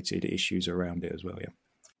associated issues around it as well, yeah.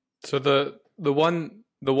 So the one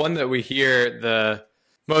that we hear the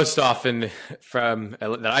most often from,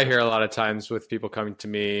 that I hear a lot of times with people coming to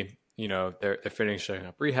me, they're finishing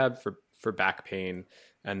up rehab for back pain,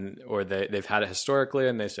 or they've had it historically,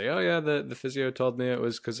 and they say, oh yeah, the physio told me it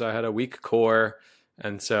was because I had a weak core,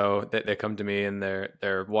 and so they come to me and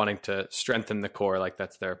they're wanting to strengthen the core, like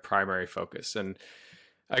that's their primary focus. And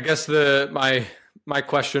I guess my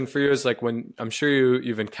question for you is, like, when I'm sure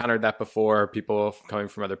you've encountered that before, people coming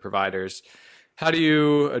from other providers, how do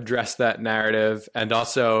you address that narrative? And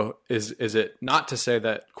also, is it not to say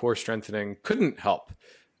that core strengthening couldn't help?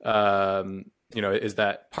 Is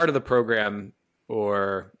that part of the program,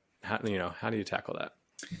 or how do you tackle that?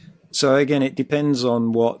 So again, it depends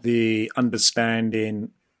on what the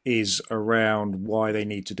understanding is around why they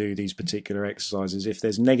need to do these particular exercises. If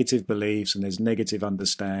there's negative beliefs and there's negative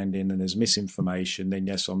understanding and there's misinformation, then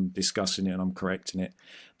yes, I'm discussing it and I'm correcting it.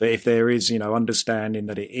 But if there is, understanding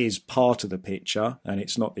that it is part of the picture and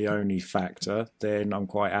it's not the only factor, then I'm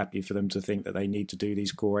quite happy for them to think that they need to do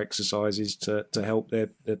these core exercises to help their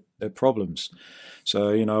problems. So,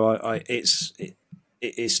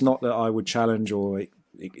 it's not that I would challenge or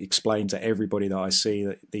explain to everybody that I see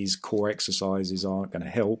that these core exercises aren't going to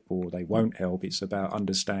help or they won't help. It's about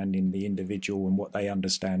understanding the individual and what they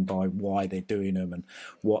understand by why they're doing them and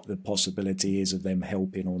what the possibility is of them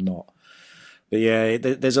helping or not. But yeah,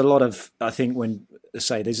 there's a lot of, I think there's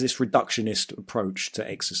this reductionist approach to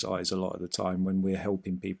exercise a lot of the time when we're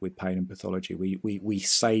helping people with pain and pathology. We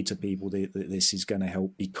say to people that this is going to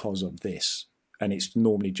help because of this. And it's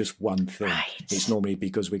normally just one thing. Right. It's normally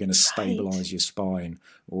because we're going to stabilize your spine,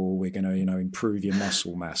 or we're going to, improve your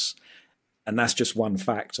muscle mass. And that's just one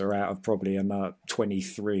factor out of probably another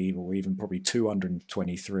 23 or even probably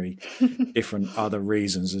 223 different other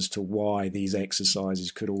reasons as to why these exercises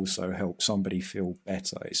could also help somebody feel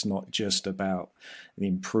better. It's not just about the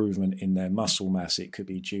improvement in their muscle mass. It could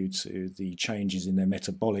be due to the changes in their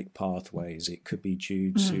metabolic pathways. It could be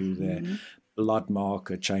due to their blood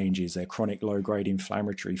marker changes, their chronic low-grade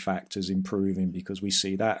inflammatory factors improving, because we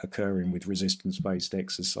see that occurring with resistance-based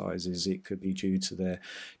exercises. It could be due to their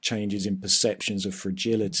changes in perceptions of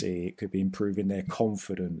fragility. It could be improving their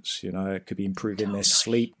confidence. It could be improving their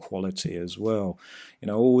sleep quality as well.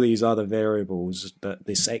 All these other variables that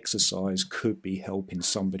this exercise could be helping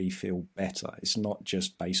somebody feel better. It's not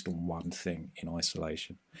just based on one thing in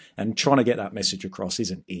isolation. And trying to get that message across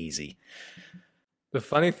isn't easy. The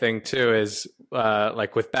funny thing too is,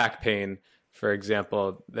 like with back pain, for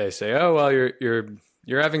example, they say, "Oh, well,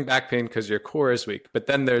 you're having back pain because your core is weak." But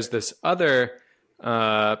then there's this other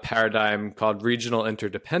paradigm called regional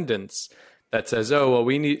interdependence that says, "Oh, well,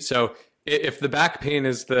 we need so if the back pain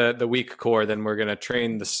is the weak core, then we're going to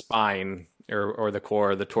train the spine or the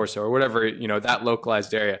core, or the torso, or whatever, that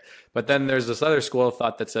localized area." But then there's this other school of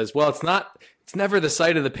thought that says, "Well, it's never the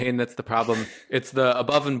site of the pain that's the problem. It's the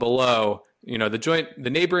above and below." The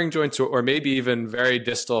neighboring joints, or maybe even very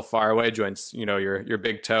distal, far away joints. Your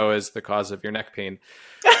big toe is the cause of your neck pain,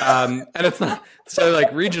 and it's not so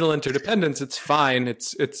like regional interdependence. It's fine.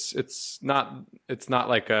 It's not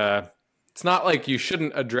like you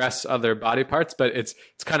shouldn't address other body parts, but it's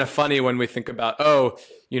kind of funny when we think about,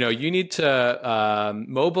 you need to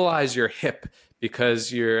mobilize your hip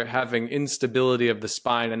because you're having instability of the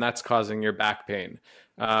spine and that's causing your back pain.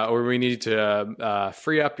 Or we need to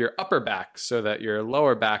free up your upper back so that your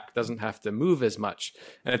lower back doesn't have to move as much.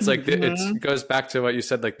 And it's like, it goes back to what you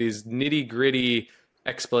said, like these nitty gritty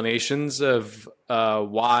explanations of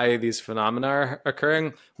why these phenomena are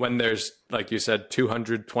occurring when there's, like you said,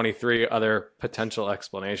 223 other potential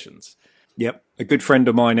explanations. Yep. A good friend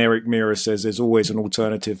of mine, Eric Mira, says there's always an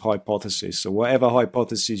alternative hypothesis. So whatever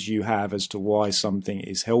hypothesis you have as to why something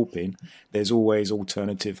is helping, there's always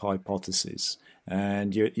alternative hypotheses.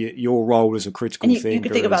 And your role as a critical thinker. You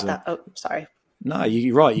could think about that. Oh, sorry. No,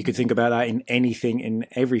 you're right. You could think about that in anything, in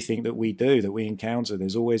everything that we do, that we encounter.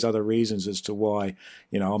 There's always other reasons as to why,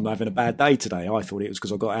 I'm having a bad day today. I thought it was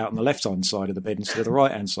because I got out on the left-hand side of the bed instead of the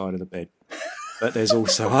right-hand side of the bed. But there's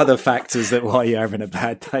also other factors that why you're having a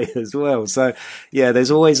bad day as well. So, yeah, there's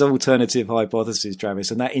always alternative hypotheses, Travis.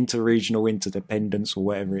 And that interregional interdependence, or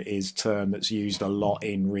whatever it is, term that's used a lot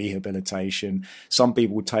in rehabilitation. Some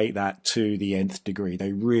people take that to the nth degree.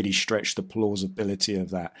 They really stretch the plausibility of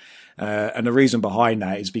that. And the reason behind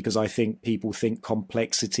that is because I think people think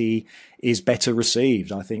complexity is better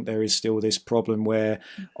received. I think there is still this problem where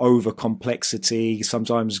over complexity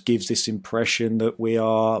sometimes gives this impression that we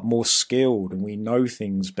are more skilled and we know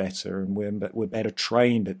things better and we're better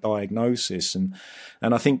trained at diagnosis. And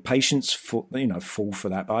I think patients fall for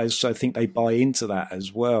that, but I also think they buy into that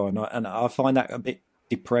as well. And I find that a bit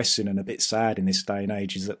depressing and a bit sad in this day and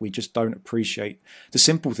age, is that we just don't appreciate the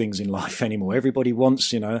simple things in life anymore. Everybody wants,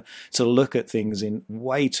 to look at things in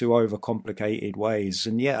way too overcomplicated ways.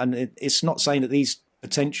 And it's not saying that these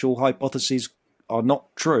potential hypotheses are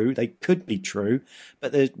not true. They could be true,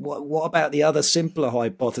 but what about the other simpler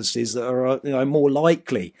hypotheses that are, more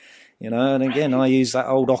likely? And again, I use that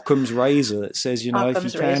old Occam's razor that says, if you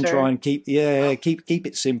can try and keep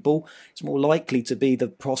it simple, it's more likely to be the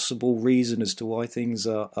possible reason as to why things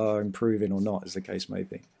are improving or not, as the case may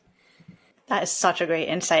be. That is such a great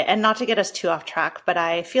insight. And not to get us too off track, but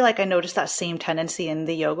I feel like I noticed that same tendency in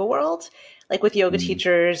the yoga world. Like with yoga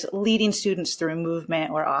teachers leading students through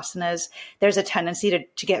movement or asanas, there's a tendency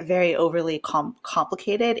to get very overly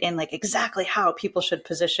complicated in like exactly how people should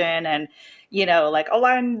position and, like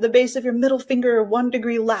align the base of your middle finger 1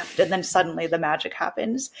 degree left, and then suddenly the magic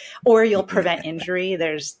happens, or you'll prevent injury.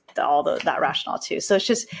 There's that rationale too. So it's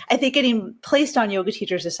just, I think, getting placed on yoga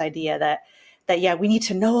teachers this idea that we need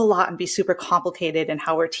to know a lot and be super complicated in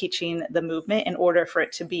how we're teaching the movement in order for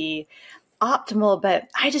it to be optimal. But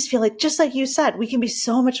I just feel like, just like you said, we can be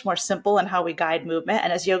so much more simple in how we guide movement.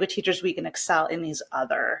 And as yoga teachers, we can excel in these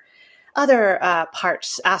other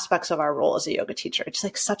aspects of our role as a yoga teacher. It's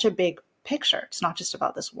like such a big picture. It's not just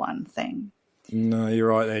about this one thing. No, you're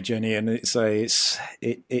right there, Jenny. And it's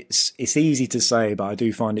easy to say, but I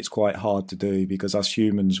do find it's quite hard to do, because us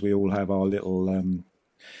humans, we all have our little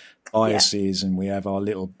biases and we have our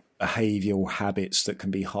little behavioural habits that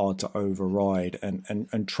can be hard to override,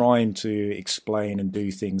 and trying to explain and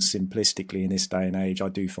do things simplistically in this day and age, I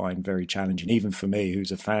do find very challenging. Even for me,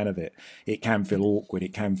 who's a fan of it, it can feel awkward,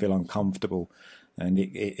 it can feel uncomfortable, and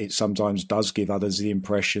it sometimes does give others the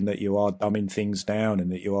impression that you are dumbing things down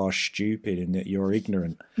and that you are stupid and that you're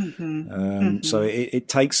ignorant. So it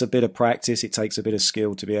takes a bit of practice, it takes a bit of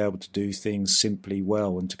skill to be able to do things simply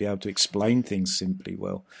well and to be able to explain things simply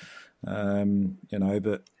well.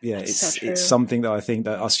 But yeah, it's something that I think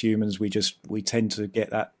that us humans, we tend to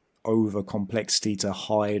get that over complexity to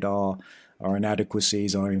hide our our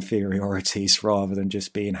inadequacies, our inferiorities, rather than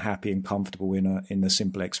just being happy and comfortable in the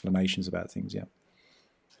simple explanations about things. Yeah.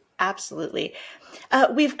 Absolutely.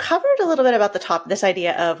 We've covered a little bit about this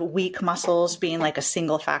idea of weak muscles being like a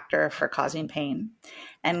single factor for causing pain,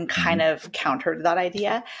 and kind of countered that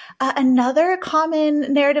idea. Another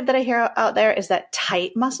common narrative that I hear out there is that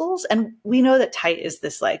tight muscles, and we know that tight is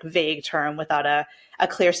this like vague term without a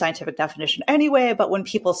clear scientific definition anyway, but when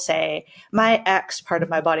people say my X part of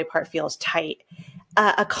my body part feels tight,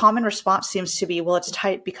 a common response seems to be, well, it's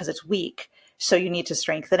tight because it's weak, so you need to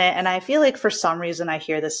strengthen it. And I feel like for some reason I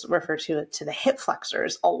hear this referred to the hip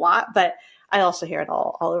flexors a lot, but I also hear it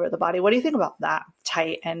all over the body. What do you think about that,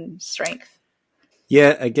 tight and strength?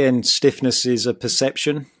 Yeah, again, stiffness is a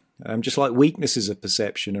perception, just like weakness is a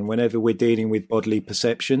perception. And whenever we're dealing with bodily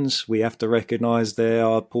perceptions, we have to recognize they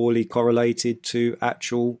are poorly correlated to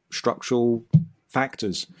actual structural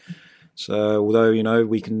factors. So although,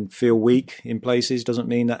 we can feel weak in places, doesn't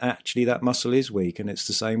mean that actually that muscle is weak. And it's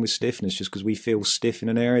the same with stiffness. Just because we feel stiff in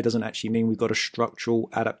an area doesn't actually mean we've got a structural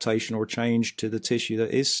adaptation or change to the tissue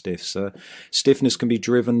that is stiff. So stiffness can be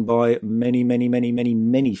driven by many, many, many, many,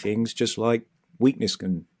 many things, just like weakness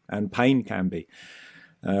can and pain can be.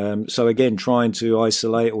 So again, trying to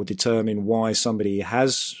isolate or determine why somebody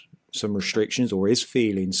has some restrictions or is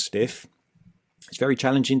feeling stiff, it's very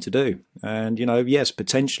challenging to do. And, yes,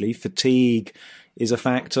 potentially fatigue is a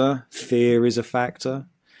factor, fear is a factor,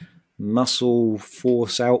 muscle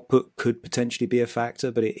force output could potentially be a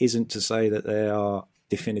factor, but it isn't to say that they are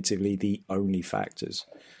definitively the only factors.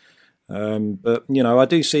 But, I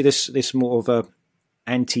do see this more of a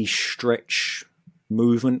anti-stretch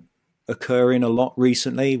movement occurring a lot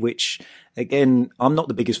recently, which, again, I'm not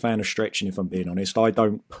the biggest fan of stretching, if I'm being honest. I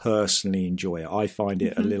don't personally enjoy it. I find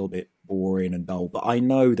it a little bit boring and dull, but I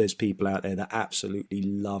know there's people out there that absolutely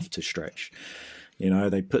love to stretch.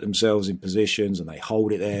 They put themselves in positions and they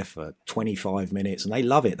hold it there for 25 minutes and they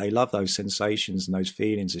love it. They love those sensations and those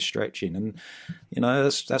feelings of stretching. And,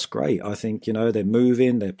 that's great. I think, they're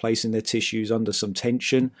moving, they're placing their tissues under some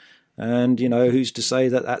tension. And, who's to say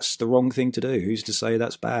that that's the wrong thing to do? Who's to say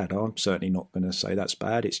that's bad? I'm certainly not going to say that's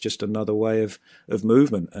bad. It's just another way of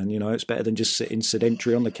movement. And, it's better than just sitting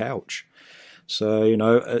sedentary on the couch.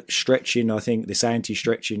 So, stretching, I think this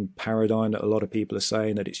anti-stretching paradigm that a lot of people are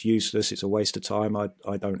saying that it's useless, it's a waste of time,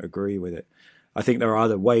 I don't agree with it. I think there are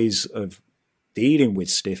other ways of dealing with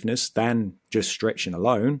stiffness than just stretching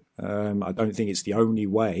alone. I don't think it's the only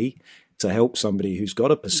way to help somebody who's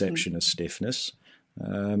got a perception of stiffness.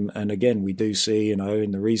 And again, we do see,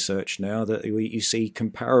 in the research now that you see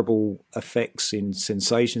comparable effects in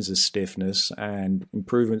sensations of stiffness and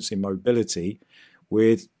improvements in mobility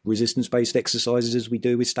with resistance-based exercises as we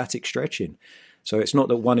do with static stretching. So it's not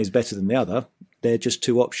that one is better than the other. They're just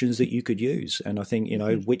two options that you could use. And I think,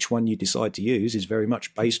 which one you decide to use is very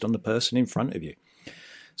much based on the person in front of you.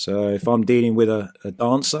 So if I'm dealing with a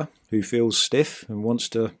dancer who feels stiff and wants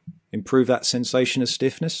to improve that sensation of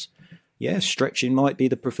stiffness, yeah, stretching might be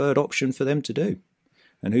the preferred option for them to do.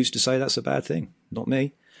 And who's to say that's a bad thing? Not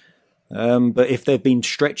me. But if they've been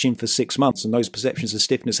stretching for 6 months and those perceptions of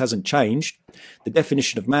stiffness hasn't changed, the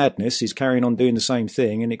definition of madness is carrying on doing the same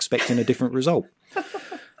thing and expecting a different result.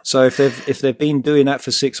 So if they've been doing that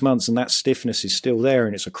for 6 months and that stiffness is still there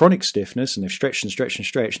and it's a chronic stiffness and they've stretched and stretched and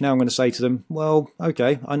stretched, now I'm going to say to them, well,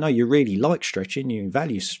 okay, I know you really like stretching, you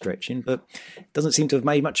value stretching, but it doesn't seem to have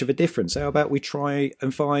made much of a difference. How about we try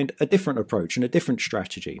and find a different approach and a different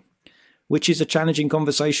strategy? Which is a challenging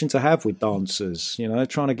conversation to have with dancers,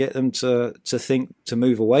 trying to get them to think, to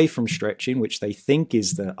move away from stretching, which they think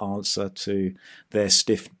is the answer to their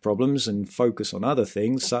stiff problems, and focus on other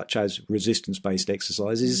things, such as resistance-based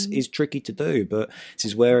exercises, is tricky to do. But this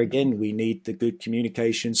is where, again, we need the good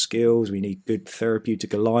communication skills, we need good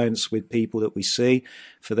therapeutic alliance with people that we see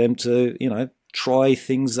for them to, try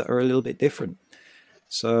things that are a little bit different.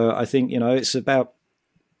 So I think,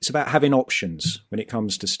 it's about having options when it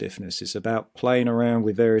comes to stiffness. It's about playing around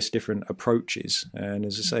with various different approaches. And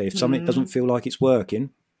as I say, if something doesn't feel like it's working,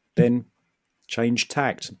 then change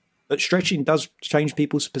tact. But stretching does change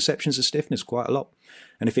people's perceptions of stiffness quite a lot.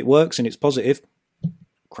 And if it works and it's positive,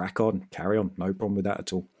 crack on, carry on. No problem with that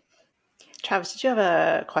at all. Travis, did you have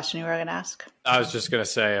a question you were going to ask? I was just going to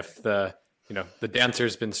say, if the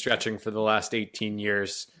dancer's been stretching for the last 18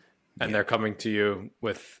 years, and they're coming to you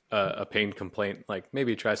with a pain complaint, like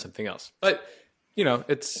maybe try something else. But,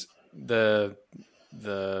 it's the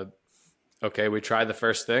okay, we try the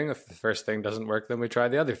first thing. If the first thing doesn't work, then we try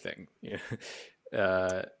the other thing.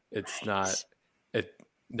 It's not,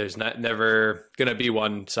 there's never going to be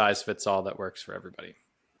one size fits all that works for everybody.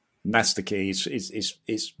 And that's the key.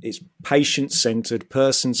 It's patient-centered,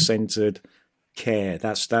 person-centered care.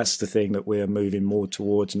 That's the thing that we're moving more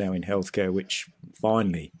towards now in healthcare, which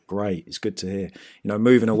finally, great. It's good to hear.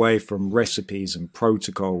 Moving away from recipes and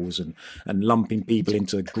protocols and lumping people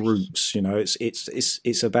into groups.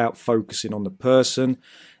 It's about focusing on the person.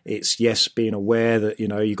 It's, yes, being aware that,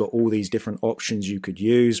 you've got all these different options you could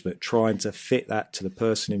use, but trying to fit that to the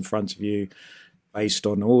person in front of you based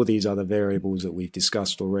on all these other variables that we've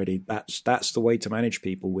discussed already. That's the way to manage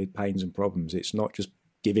people with pains and problems. It's not just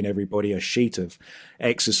giving everybody a sheet of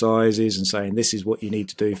exercises and saying this is what you need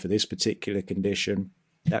to do for this particular condition.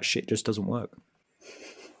 That shit just doesn't work.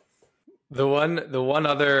 The one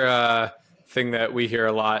other thing that we hear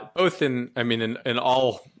a lot, both in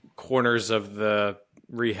all corners of the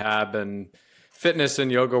rehab and fitness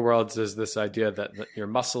and yoga worlds, is this idea that your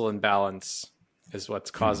muscle imbalance is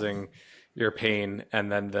what's causing your pain,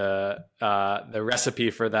 and then the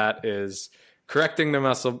recipe for that is correcting the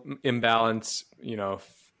muscle imbalance.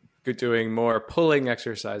 Doing more pulling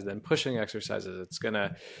exercise than pushing exercises. It's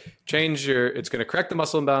gonna it's gonna correct the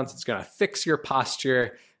muscle imbalance. It's gonna fix your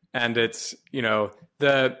posture, and it's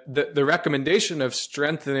the recommendation of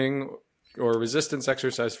strengthening or resistance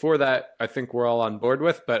exercise for that, I think we're all on board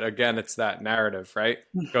with. But again, it's that narrative, right?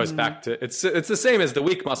 It goes back to it's the same as the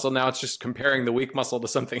weak muscle. Now it's just comparing the weak muscle to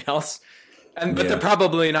something else. But they're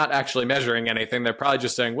probably not actually measuring anything. They're probably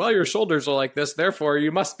just saying, well, your shoulders are like this, therefore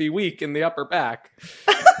you must be weak in the upper back.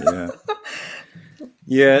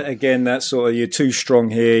 Yeah, again, that's sort of, you're too strong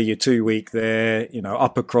here, you're too weak there,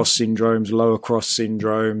 upper cross syndromes, lower cross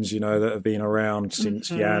syndromes, that have been around since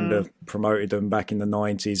Yanda promoted them back in the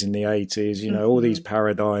 90s, in the 80s, all these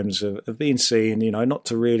paradigms have been seen, not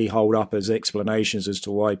to really hold up as explanations as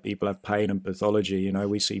to why people have pain and pathology.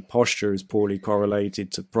 We see posture is poorly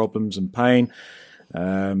correlated to problems and pain.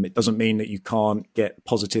 It doesn't mean that you can't get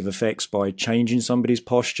positive effects by changing somebody's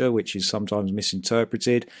posture, which is sometimes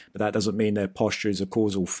misinterpreted, but that doesn't mean their posture is a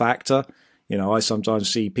causal factor. I sometimes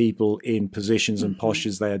see people in positions and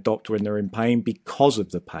postures they adopt when they're in pain because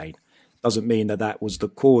of the pain. Doesn't mean that was the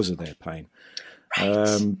cause of their pain.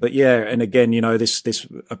 Right. But yeah, and again, this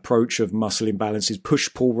approach of muscle imbalances,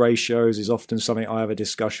 push-pull ratios is often something I have a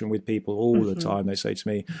discussion with people all the time. They say to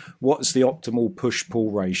me, what's the optimal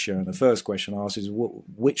push-pull ratio? And the first question I ask is,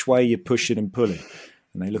 which way you're pushing and pulling?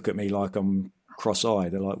 And they look at me like I'm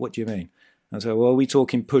cross-eyed. They're like, what do you mean? And I say, well, are we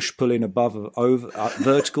talking push-pulling above, over,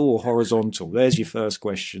 vertical or horizontal? There's your first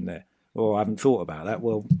question there. Oh, I haven't thought about that.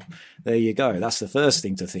 Well, there you go. That's the first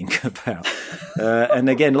thing to think about. And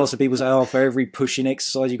again, lots of people say, for every pushing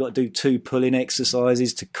exercise, you've got to do 2 pulling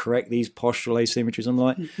exercises to correct these postural asymmetries. I'm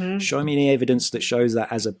like, show me any evidence that shows that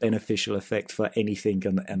has a beneficial effect for anything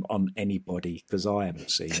and on anybody, because I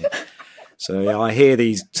haven't seen it. So I hear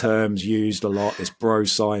these terms used a lot, this bro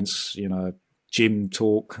science, gym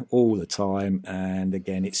talk all the time, and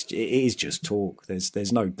again, it is just talk.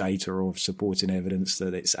 There's no data or supporting evidence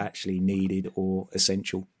that it's actually needed or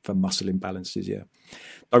essential for muscle imbalances.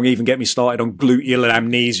 Don't even get me started on gluteal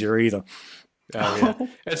amnesia either.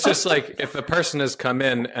 It's just like, if a person has come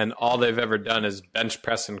in and all they've ever done is bench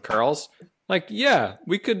press and curls,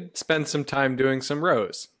 we could spend some time doing some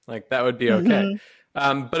rows, that would be okay.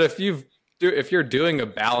 But if you're doing a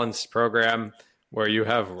balanced program where you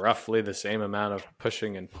have roughly the same amount of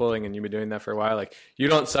pushing and pulling, and you've been doing that for a while, you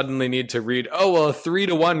don't suddenly need to read, a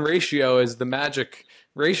 3-to-1 ratio is the magic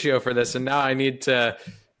ratio for this, and now I need to,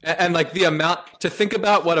 and the amount to think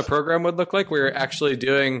about what a program would look like where you're actually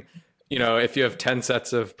doing, if you have 10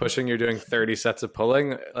 sets of pushing, you're doing 30 sets of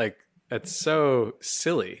pulling. It's so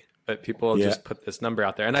silly, but people just put this number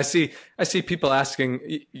out there. And I see people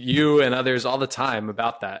asking you and others all the time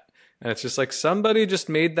about that. And it's just somebody just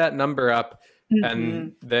made that number up,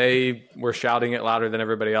 and they were shouting it louder than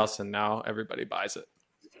everybody else, and now everybody buys it.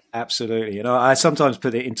 Absolutely. I sometimes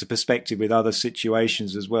put it into perspective with other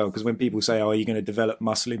situations as well, because when people say, you're going to develop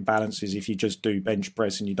muscle imbalances if you just do bench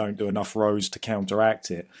press and you don't do enough rows to counteract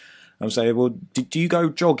it, I'm saying, well, do you go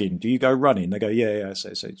jogging? Do you go running? They go, yeah.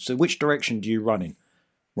 So which direction do you run in?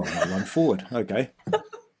 Well, I run forward. Okay.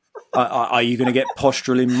 Are you going to get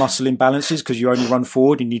postural muscle imbalances because you only run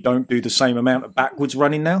forward and you don't do the same amount of backwards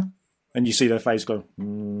running now? And you see their face go,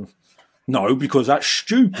 no, because that's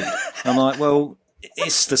stupid. I'm like, well,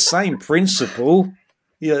 it's the same principle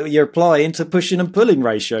you're applying to pushing and pulling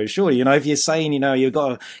ratios. Surely, if you're saying, you've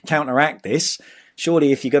got to counteract this,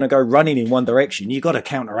 surely if you're going to go running in one direction, you've got to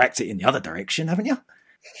counteract it in the other direction, haven't you?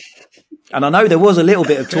 And I know there was a little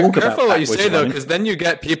bit of talk about careful what you say, though, because then you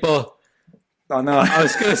get people... I know. I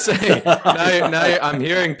was going to say, now I'm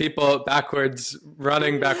hearing people backwards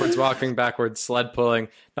running, backwards walking, backwards sled pulling.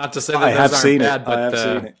 Not to say that those aren't bad, but I have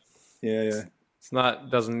seen it. Yeah.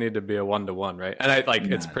 Doesn't need to be a 1-to-1, right?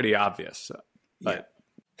 And it's pretty obvious. But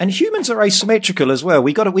And humans are asymmetrical as well.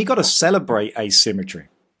 We got to celebrate asymmetry.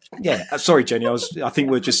 Yeah, sorry, Jenny. I think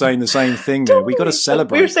we're just saying the same thing there. We got to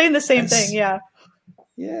celebrate. We were saying the same thing, yeah.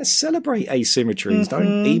 Yeah, celebrate asymmetries.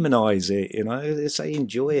 Don't demonize it. Say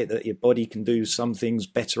enjoy it, that your body can do some things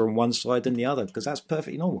better on one side than the other, because that's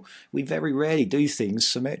perfectly normal. We very rarely do things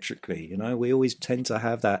symmetrically. We always tend to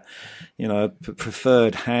have that,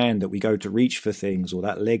 preferred hand that we go to reach for things, or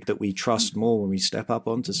that leg that we trust more when we step up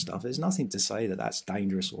onto stuff. There's nothing to say that that's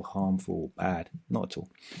dangerous or harmful or bad. Not at all.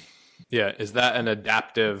 Yeah, is that an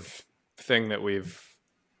adaptive thing that we've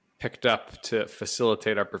picked up to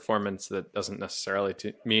facilitate our performance that doesn't necessarily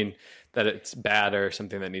mean that it's bad or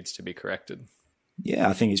something that needs to be corrected? Yeah,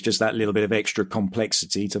 I think it's just that little bit of extra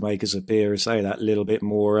complexity to make us appear, say, that little bit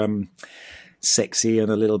more sexy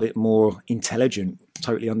and a little bit more intelligent,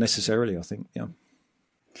 totally unnecessarily, I think. Yeah.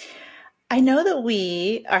 I know that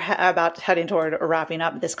we are about heading toward wrapping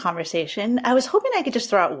up this conversation. I was hoping I could just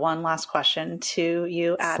throw out one last question to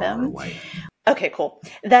you, Adam. Far away. Okay, cool.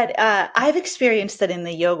 That I've experienced that in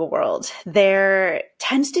the yoga world, there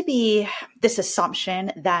tends to be this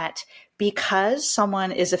assumption that because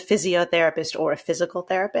someone is a physiotherapist or a physical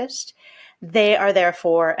therapist, they are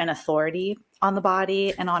therefore an authority on the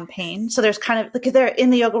body and on pain. So there's kind of, because they're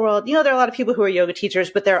in the yoga world, there are a lot of people who are yoga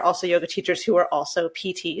teachers, but there are also yoga teachers who are also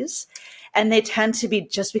PTs. And they tend to be,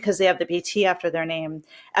 just because they have the PT after their name,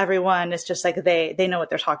 everyone is just like, they know what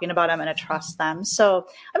they're talking about. I'm going to trust them. So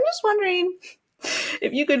I'm just wondering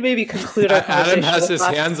if you could maybe conclude our conversation. Adam has his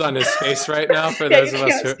hands on his face right now for those of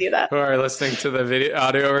us who are listening to the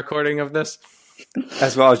audio recording of this.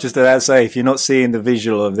 That's what I was just about to say. If you're not seeing the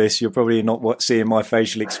visual of this, you're probably not seeing my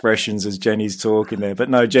facial expressions as Jenny's talking there. But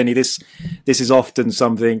no, Jenny, this is often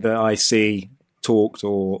something that I see talked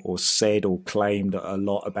or said or claimed a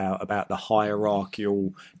lot about the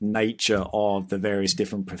hierarchical nature of the various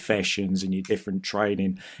different professions and your different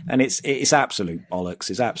training. And it's absolute bollocks.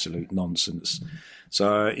 It's absolute nonsense.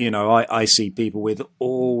 So, I see people with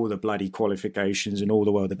all the bloody qualifications in all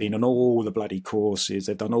the world. They've been on all the bloody courses.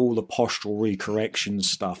 They've done all the postural recorrection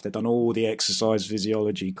stuff. They've done all the exercise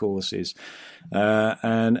physiology courses.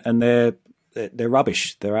 And they're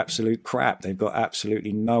rubbish. They're absolute crap. They've got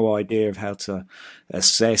absolutely no idea of how to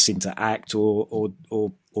assess, interact, or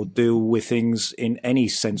deal with things in any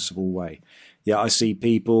sensible way. Yeah, I see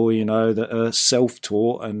people, that are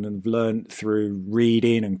self-taught and have learned through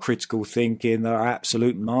reading and critical thinking. They're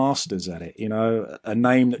absolute masters at it. A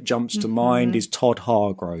name that jumps to mind is Todd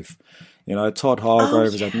Hargrove. Todd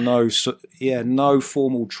Hargrove has had no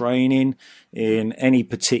formal training in any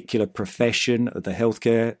particular profession of the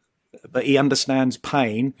healthcare, but he understands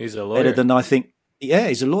pain. He's a lawyer. Better than I think. Yeah,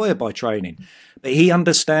 he's a lawyer by training, but he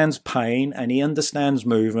understands pain and he understands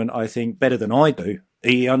movement, I think, better than I do.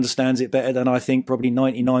 He understands it better than I think probably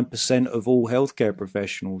 99% of all healthcare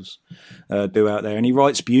professionals do out there. And he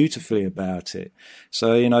writes beautifully about it.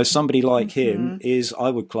 So, somebody like him is, I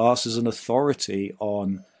would class as an authority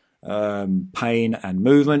on pain and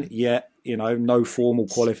movement, yet, no formal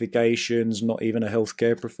qualifications, not even a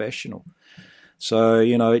healthcare professional. So,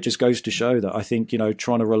 it just goes to show that I think,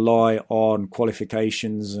 trying to rely on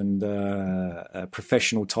qualifications and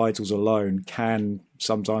professional titles alone can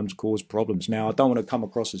sometimes cause problems. Now, I don't want to come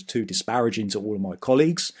across as too disparaging to all of my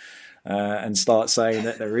colleagues and start saying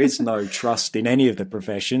that there is no trust in any of the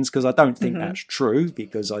professions, because I don't think that's true,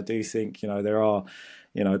 because I do think, there are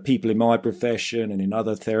people in my profession and in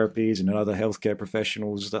other therapies and in other healthcare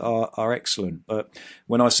professionals that are excellent. But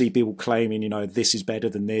when I see people claiming, this is better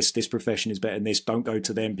than this profession is better than this, don't go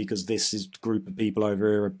to them because this is group of people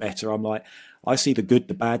over here are better. I'm like, I see the good,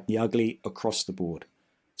 the bad, the ugly across the board.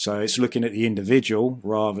 So it's looking at the individual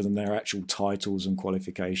rather than their actual titles and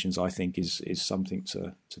qualifications, I think is something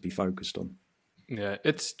to be focused on. Yeah,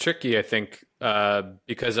 it's tricky, I think,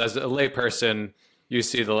 because as a layperson, you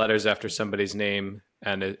see the letters after somebody's name,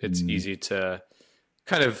 and it's easy to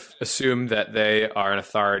kind of assume that they are an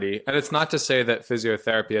authority. And it's not to say that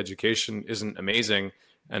physiotherapy education isn't amazing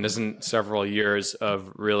and isn't several years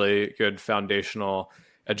of really good foundational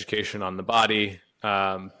education on the body.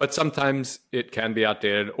 But sometimes it can be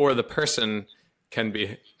outdated, or the person can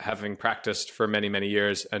be having practiced for many, many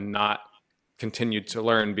years and not continued to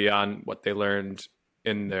learn beyond what they learned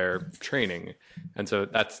in their training. And so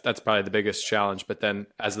that's probably the biggest challenge. But then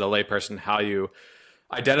as the layperson, how you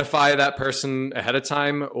identify that person ahead of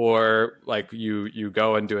time, or like you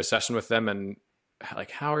go and do a session with them, and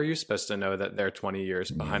like, how are you supposed to know that they're 20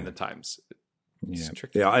 years behind the times? It's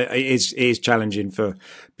tricky. Yeah, it is challenging for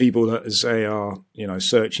people that say are,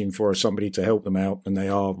 searching for somebody to help them out, and they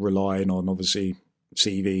are relying on obviously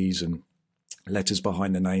CVs and letters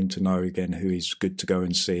behind the name to know again who is good to go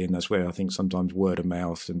and see. And that's where I think sometimes word of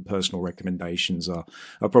mouth and personal recommendations are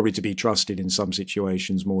probably to be trusted in some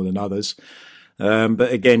situations more than others.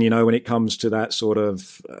 But again, when it comes to that sort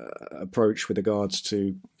of approach with regards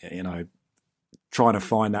to, trying to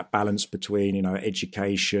find that balance between,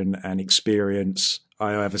 education and experience,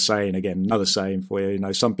 I have a saying, again, another saying for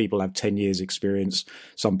you, some people have 10 years experience,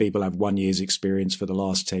 some people have 1 year's experience for the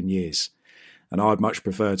last 10 years. And I'd much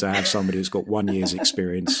prefer to have somebody who's got 1 year's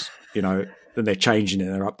experience, than they're changing it,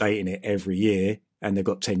 they're updating it every year, and they've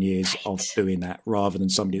got 10 years of doing that, rather than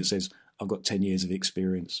somebody that says, I've got 10 years of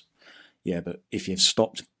experience. Yeah, but if you've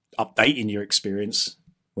stopped updating your experience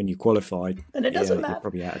when you qualified, then it doesn't matter. You're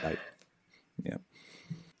probably out of date. Yeah.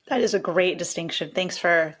 That is a great distinction. Thanks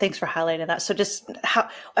for highlighting that. So just how,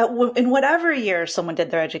 in whatever year someone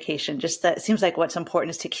did their education, just that it seems like what's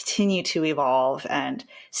important is to continue to evolve and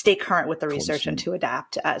stay current with the research and to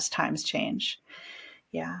adapt as times change.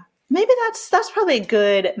 Yeah. Maybe that's probably a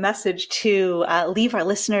good message to leave our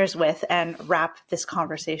listeners with and wrap this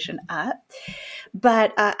conversation up.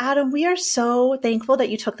 But Adam, we are so thankful that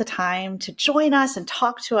you took the time to join us and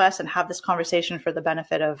talk to us and have this conversation for the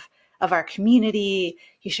benefit of our community.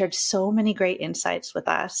 You shared so many great insights with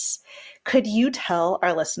us. Could you tell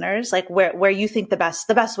our listeners like where you think the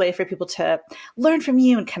best way for people to learn from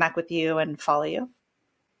you and connect with you and follow you?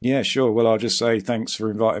 Yeah, sure. Well, I'll just say thanks for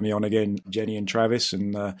inviting me on again, Jenny and Travis.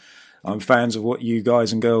 And I'm fans of what you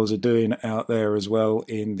guys and girls are doing out there as well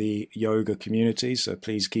in the yoga community. So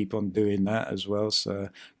please keep on doing that as well. So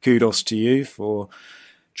kudos to you for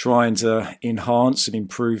trying to enhance and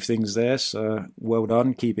improve things there. So well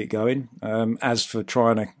done. Keep it going. As for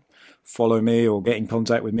trying to follow me or get in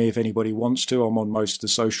contact with me if anybody wants to, I'm on most of the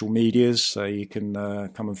social medias. So you can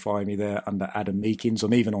come and find me there under Adam Meakins.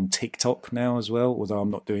 I'm even on TikTok now as well, although I'm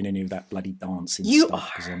not doing any of that bloody dancing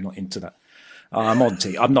stuff because I'm not into that. I'm on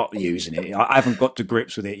TikTok. I'm not using it. I haven't got to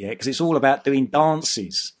grips with it yet because it's all about doing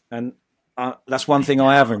dances. And that's one thing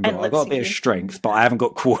I haven't got. I've got a bit of strength, but I haven't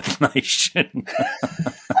got coordination.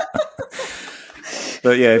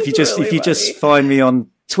 But yeah, if you just find me on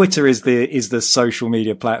Twitter is the social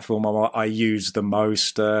media platform I use the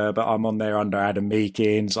most, but I'm on there under Adam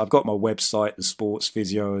Meakins. I've got my website, The Sports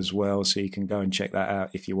Physio, as well, so you can go and check that out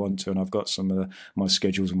if you want to. And I've got some of my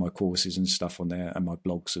schedules and my courses and stuff on there, and my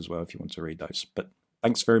blogs as well if you want to read those. But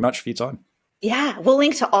thanks very much for your time. Yeah, we'll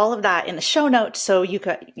link to all of that in the show notes, so you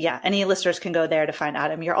could, any listeners can go there to find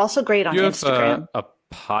Adam. You're also great on Instagram. A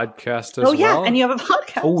podcast as well. Oh yeah, and you have a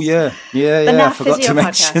podcast. Oh yeah. I forgot to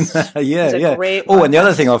mention that. Yeah. Oh, and the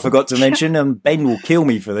other thing I forgot to mention, Ben will kill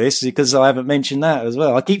me for this because I haven't mentioned that as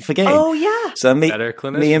well. I keep forgetting. Oh yeah. So Better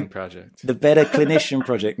Clinician Project. The Better Clinician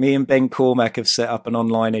Project. Me and Ben Cormack have set up an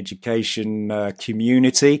online education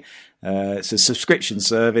community. It's a subscription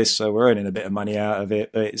service, so we're earning a bit of money out of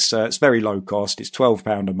it, but it's very low cost. It's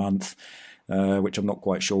 £12 a month, which I'm not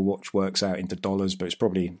quite sure what works out into dollars, but it's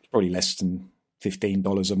probably less than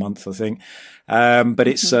 $15 a month, I think. But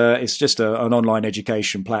it's just an online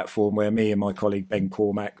education platform where me and my colleague Ben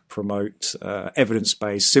Cormack promote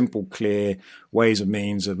evidence-based, simple, clear ways and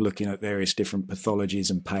means of looking at various different pathologies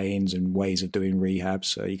and pains and ways of doing rehab.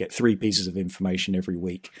 So you get 3 pieces of information every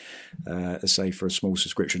week, say for a small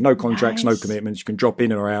subscription. No contracts, no commitments. You can drop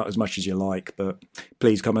in or out as much as you like, but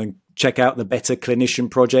please come and check out the Better Clinician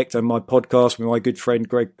Project, and my podcast with my good friend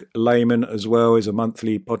Greg Lehman as well is a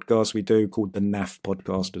monthly podcast we do called the NAF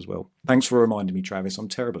podcast as well. Thanks for reminding me, Travis. I'm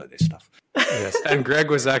terrible at this stuff. Yes, and Greg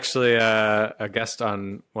was actually a guest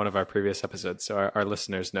on one of our previous episodes, so our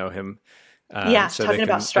listeners know him. So talking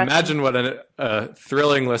about stretching. Imagine what a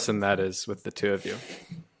thrilling listen that is with the two of you.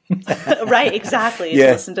 Right, exactly.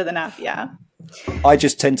 Yeah. Listen to the NAF, yeah. I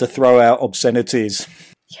just tend to throw out obscenities.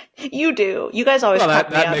 You do. You guys always. Well,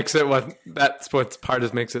 that makes it that's what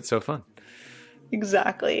makes it so fun.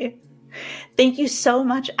 Exactly. Thank you so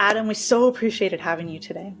much, Adam. We so appreciated having you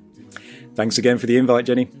today. Thanks again for the invite,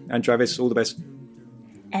 Jenny and Travis. All the best.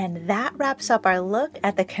 And that wraps up our look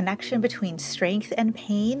at the connection between strength and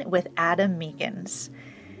pain with Adam Meakins.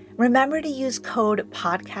 Remember to use code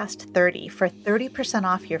podcast30 for 30%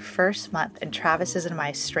 off your first month in Travis's and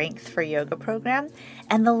my Strength for Yoga program,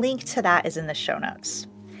 and the link to that is in the show notes.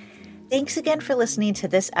 Thanks again for listening to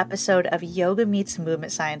this episode of Yoga Meets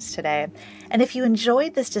Movement Science today. And if you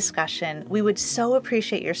enjoyed this discussion, we would so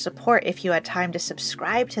appreciate your support if you had time to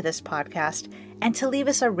subscribe to this podcast and to leave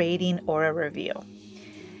us a rating or a review.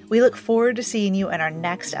 We look forward to seeing you in our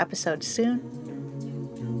next episode soon.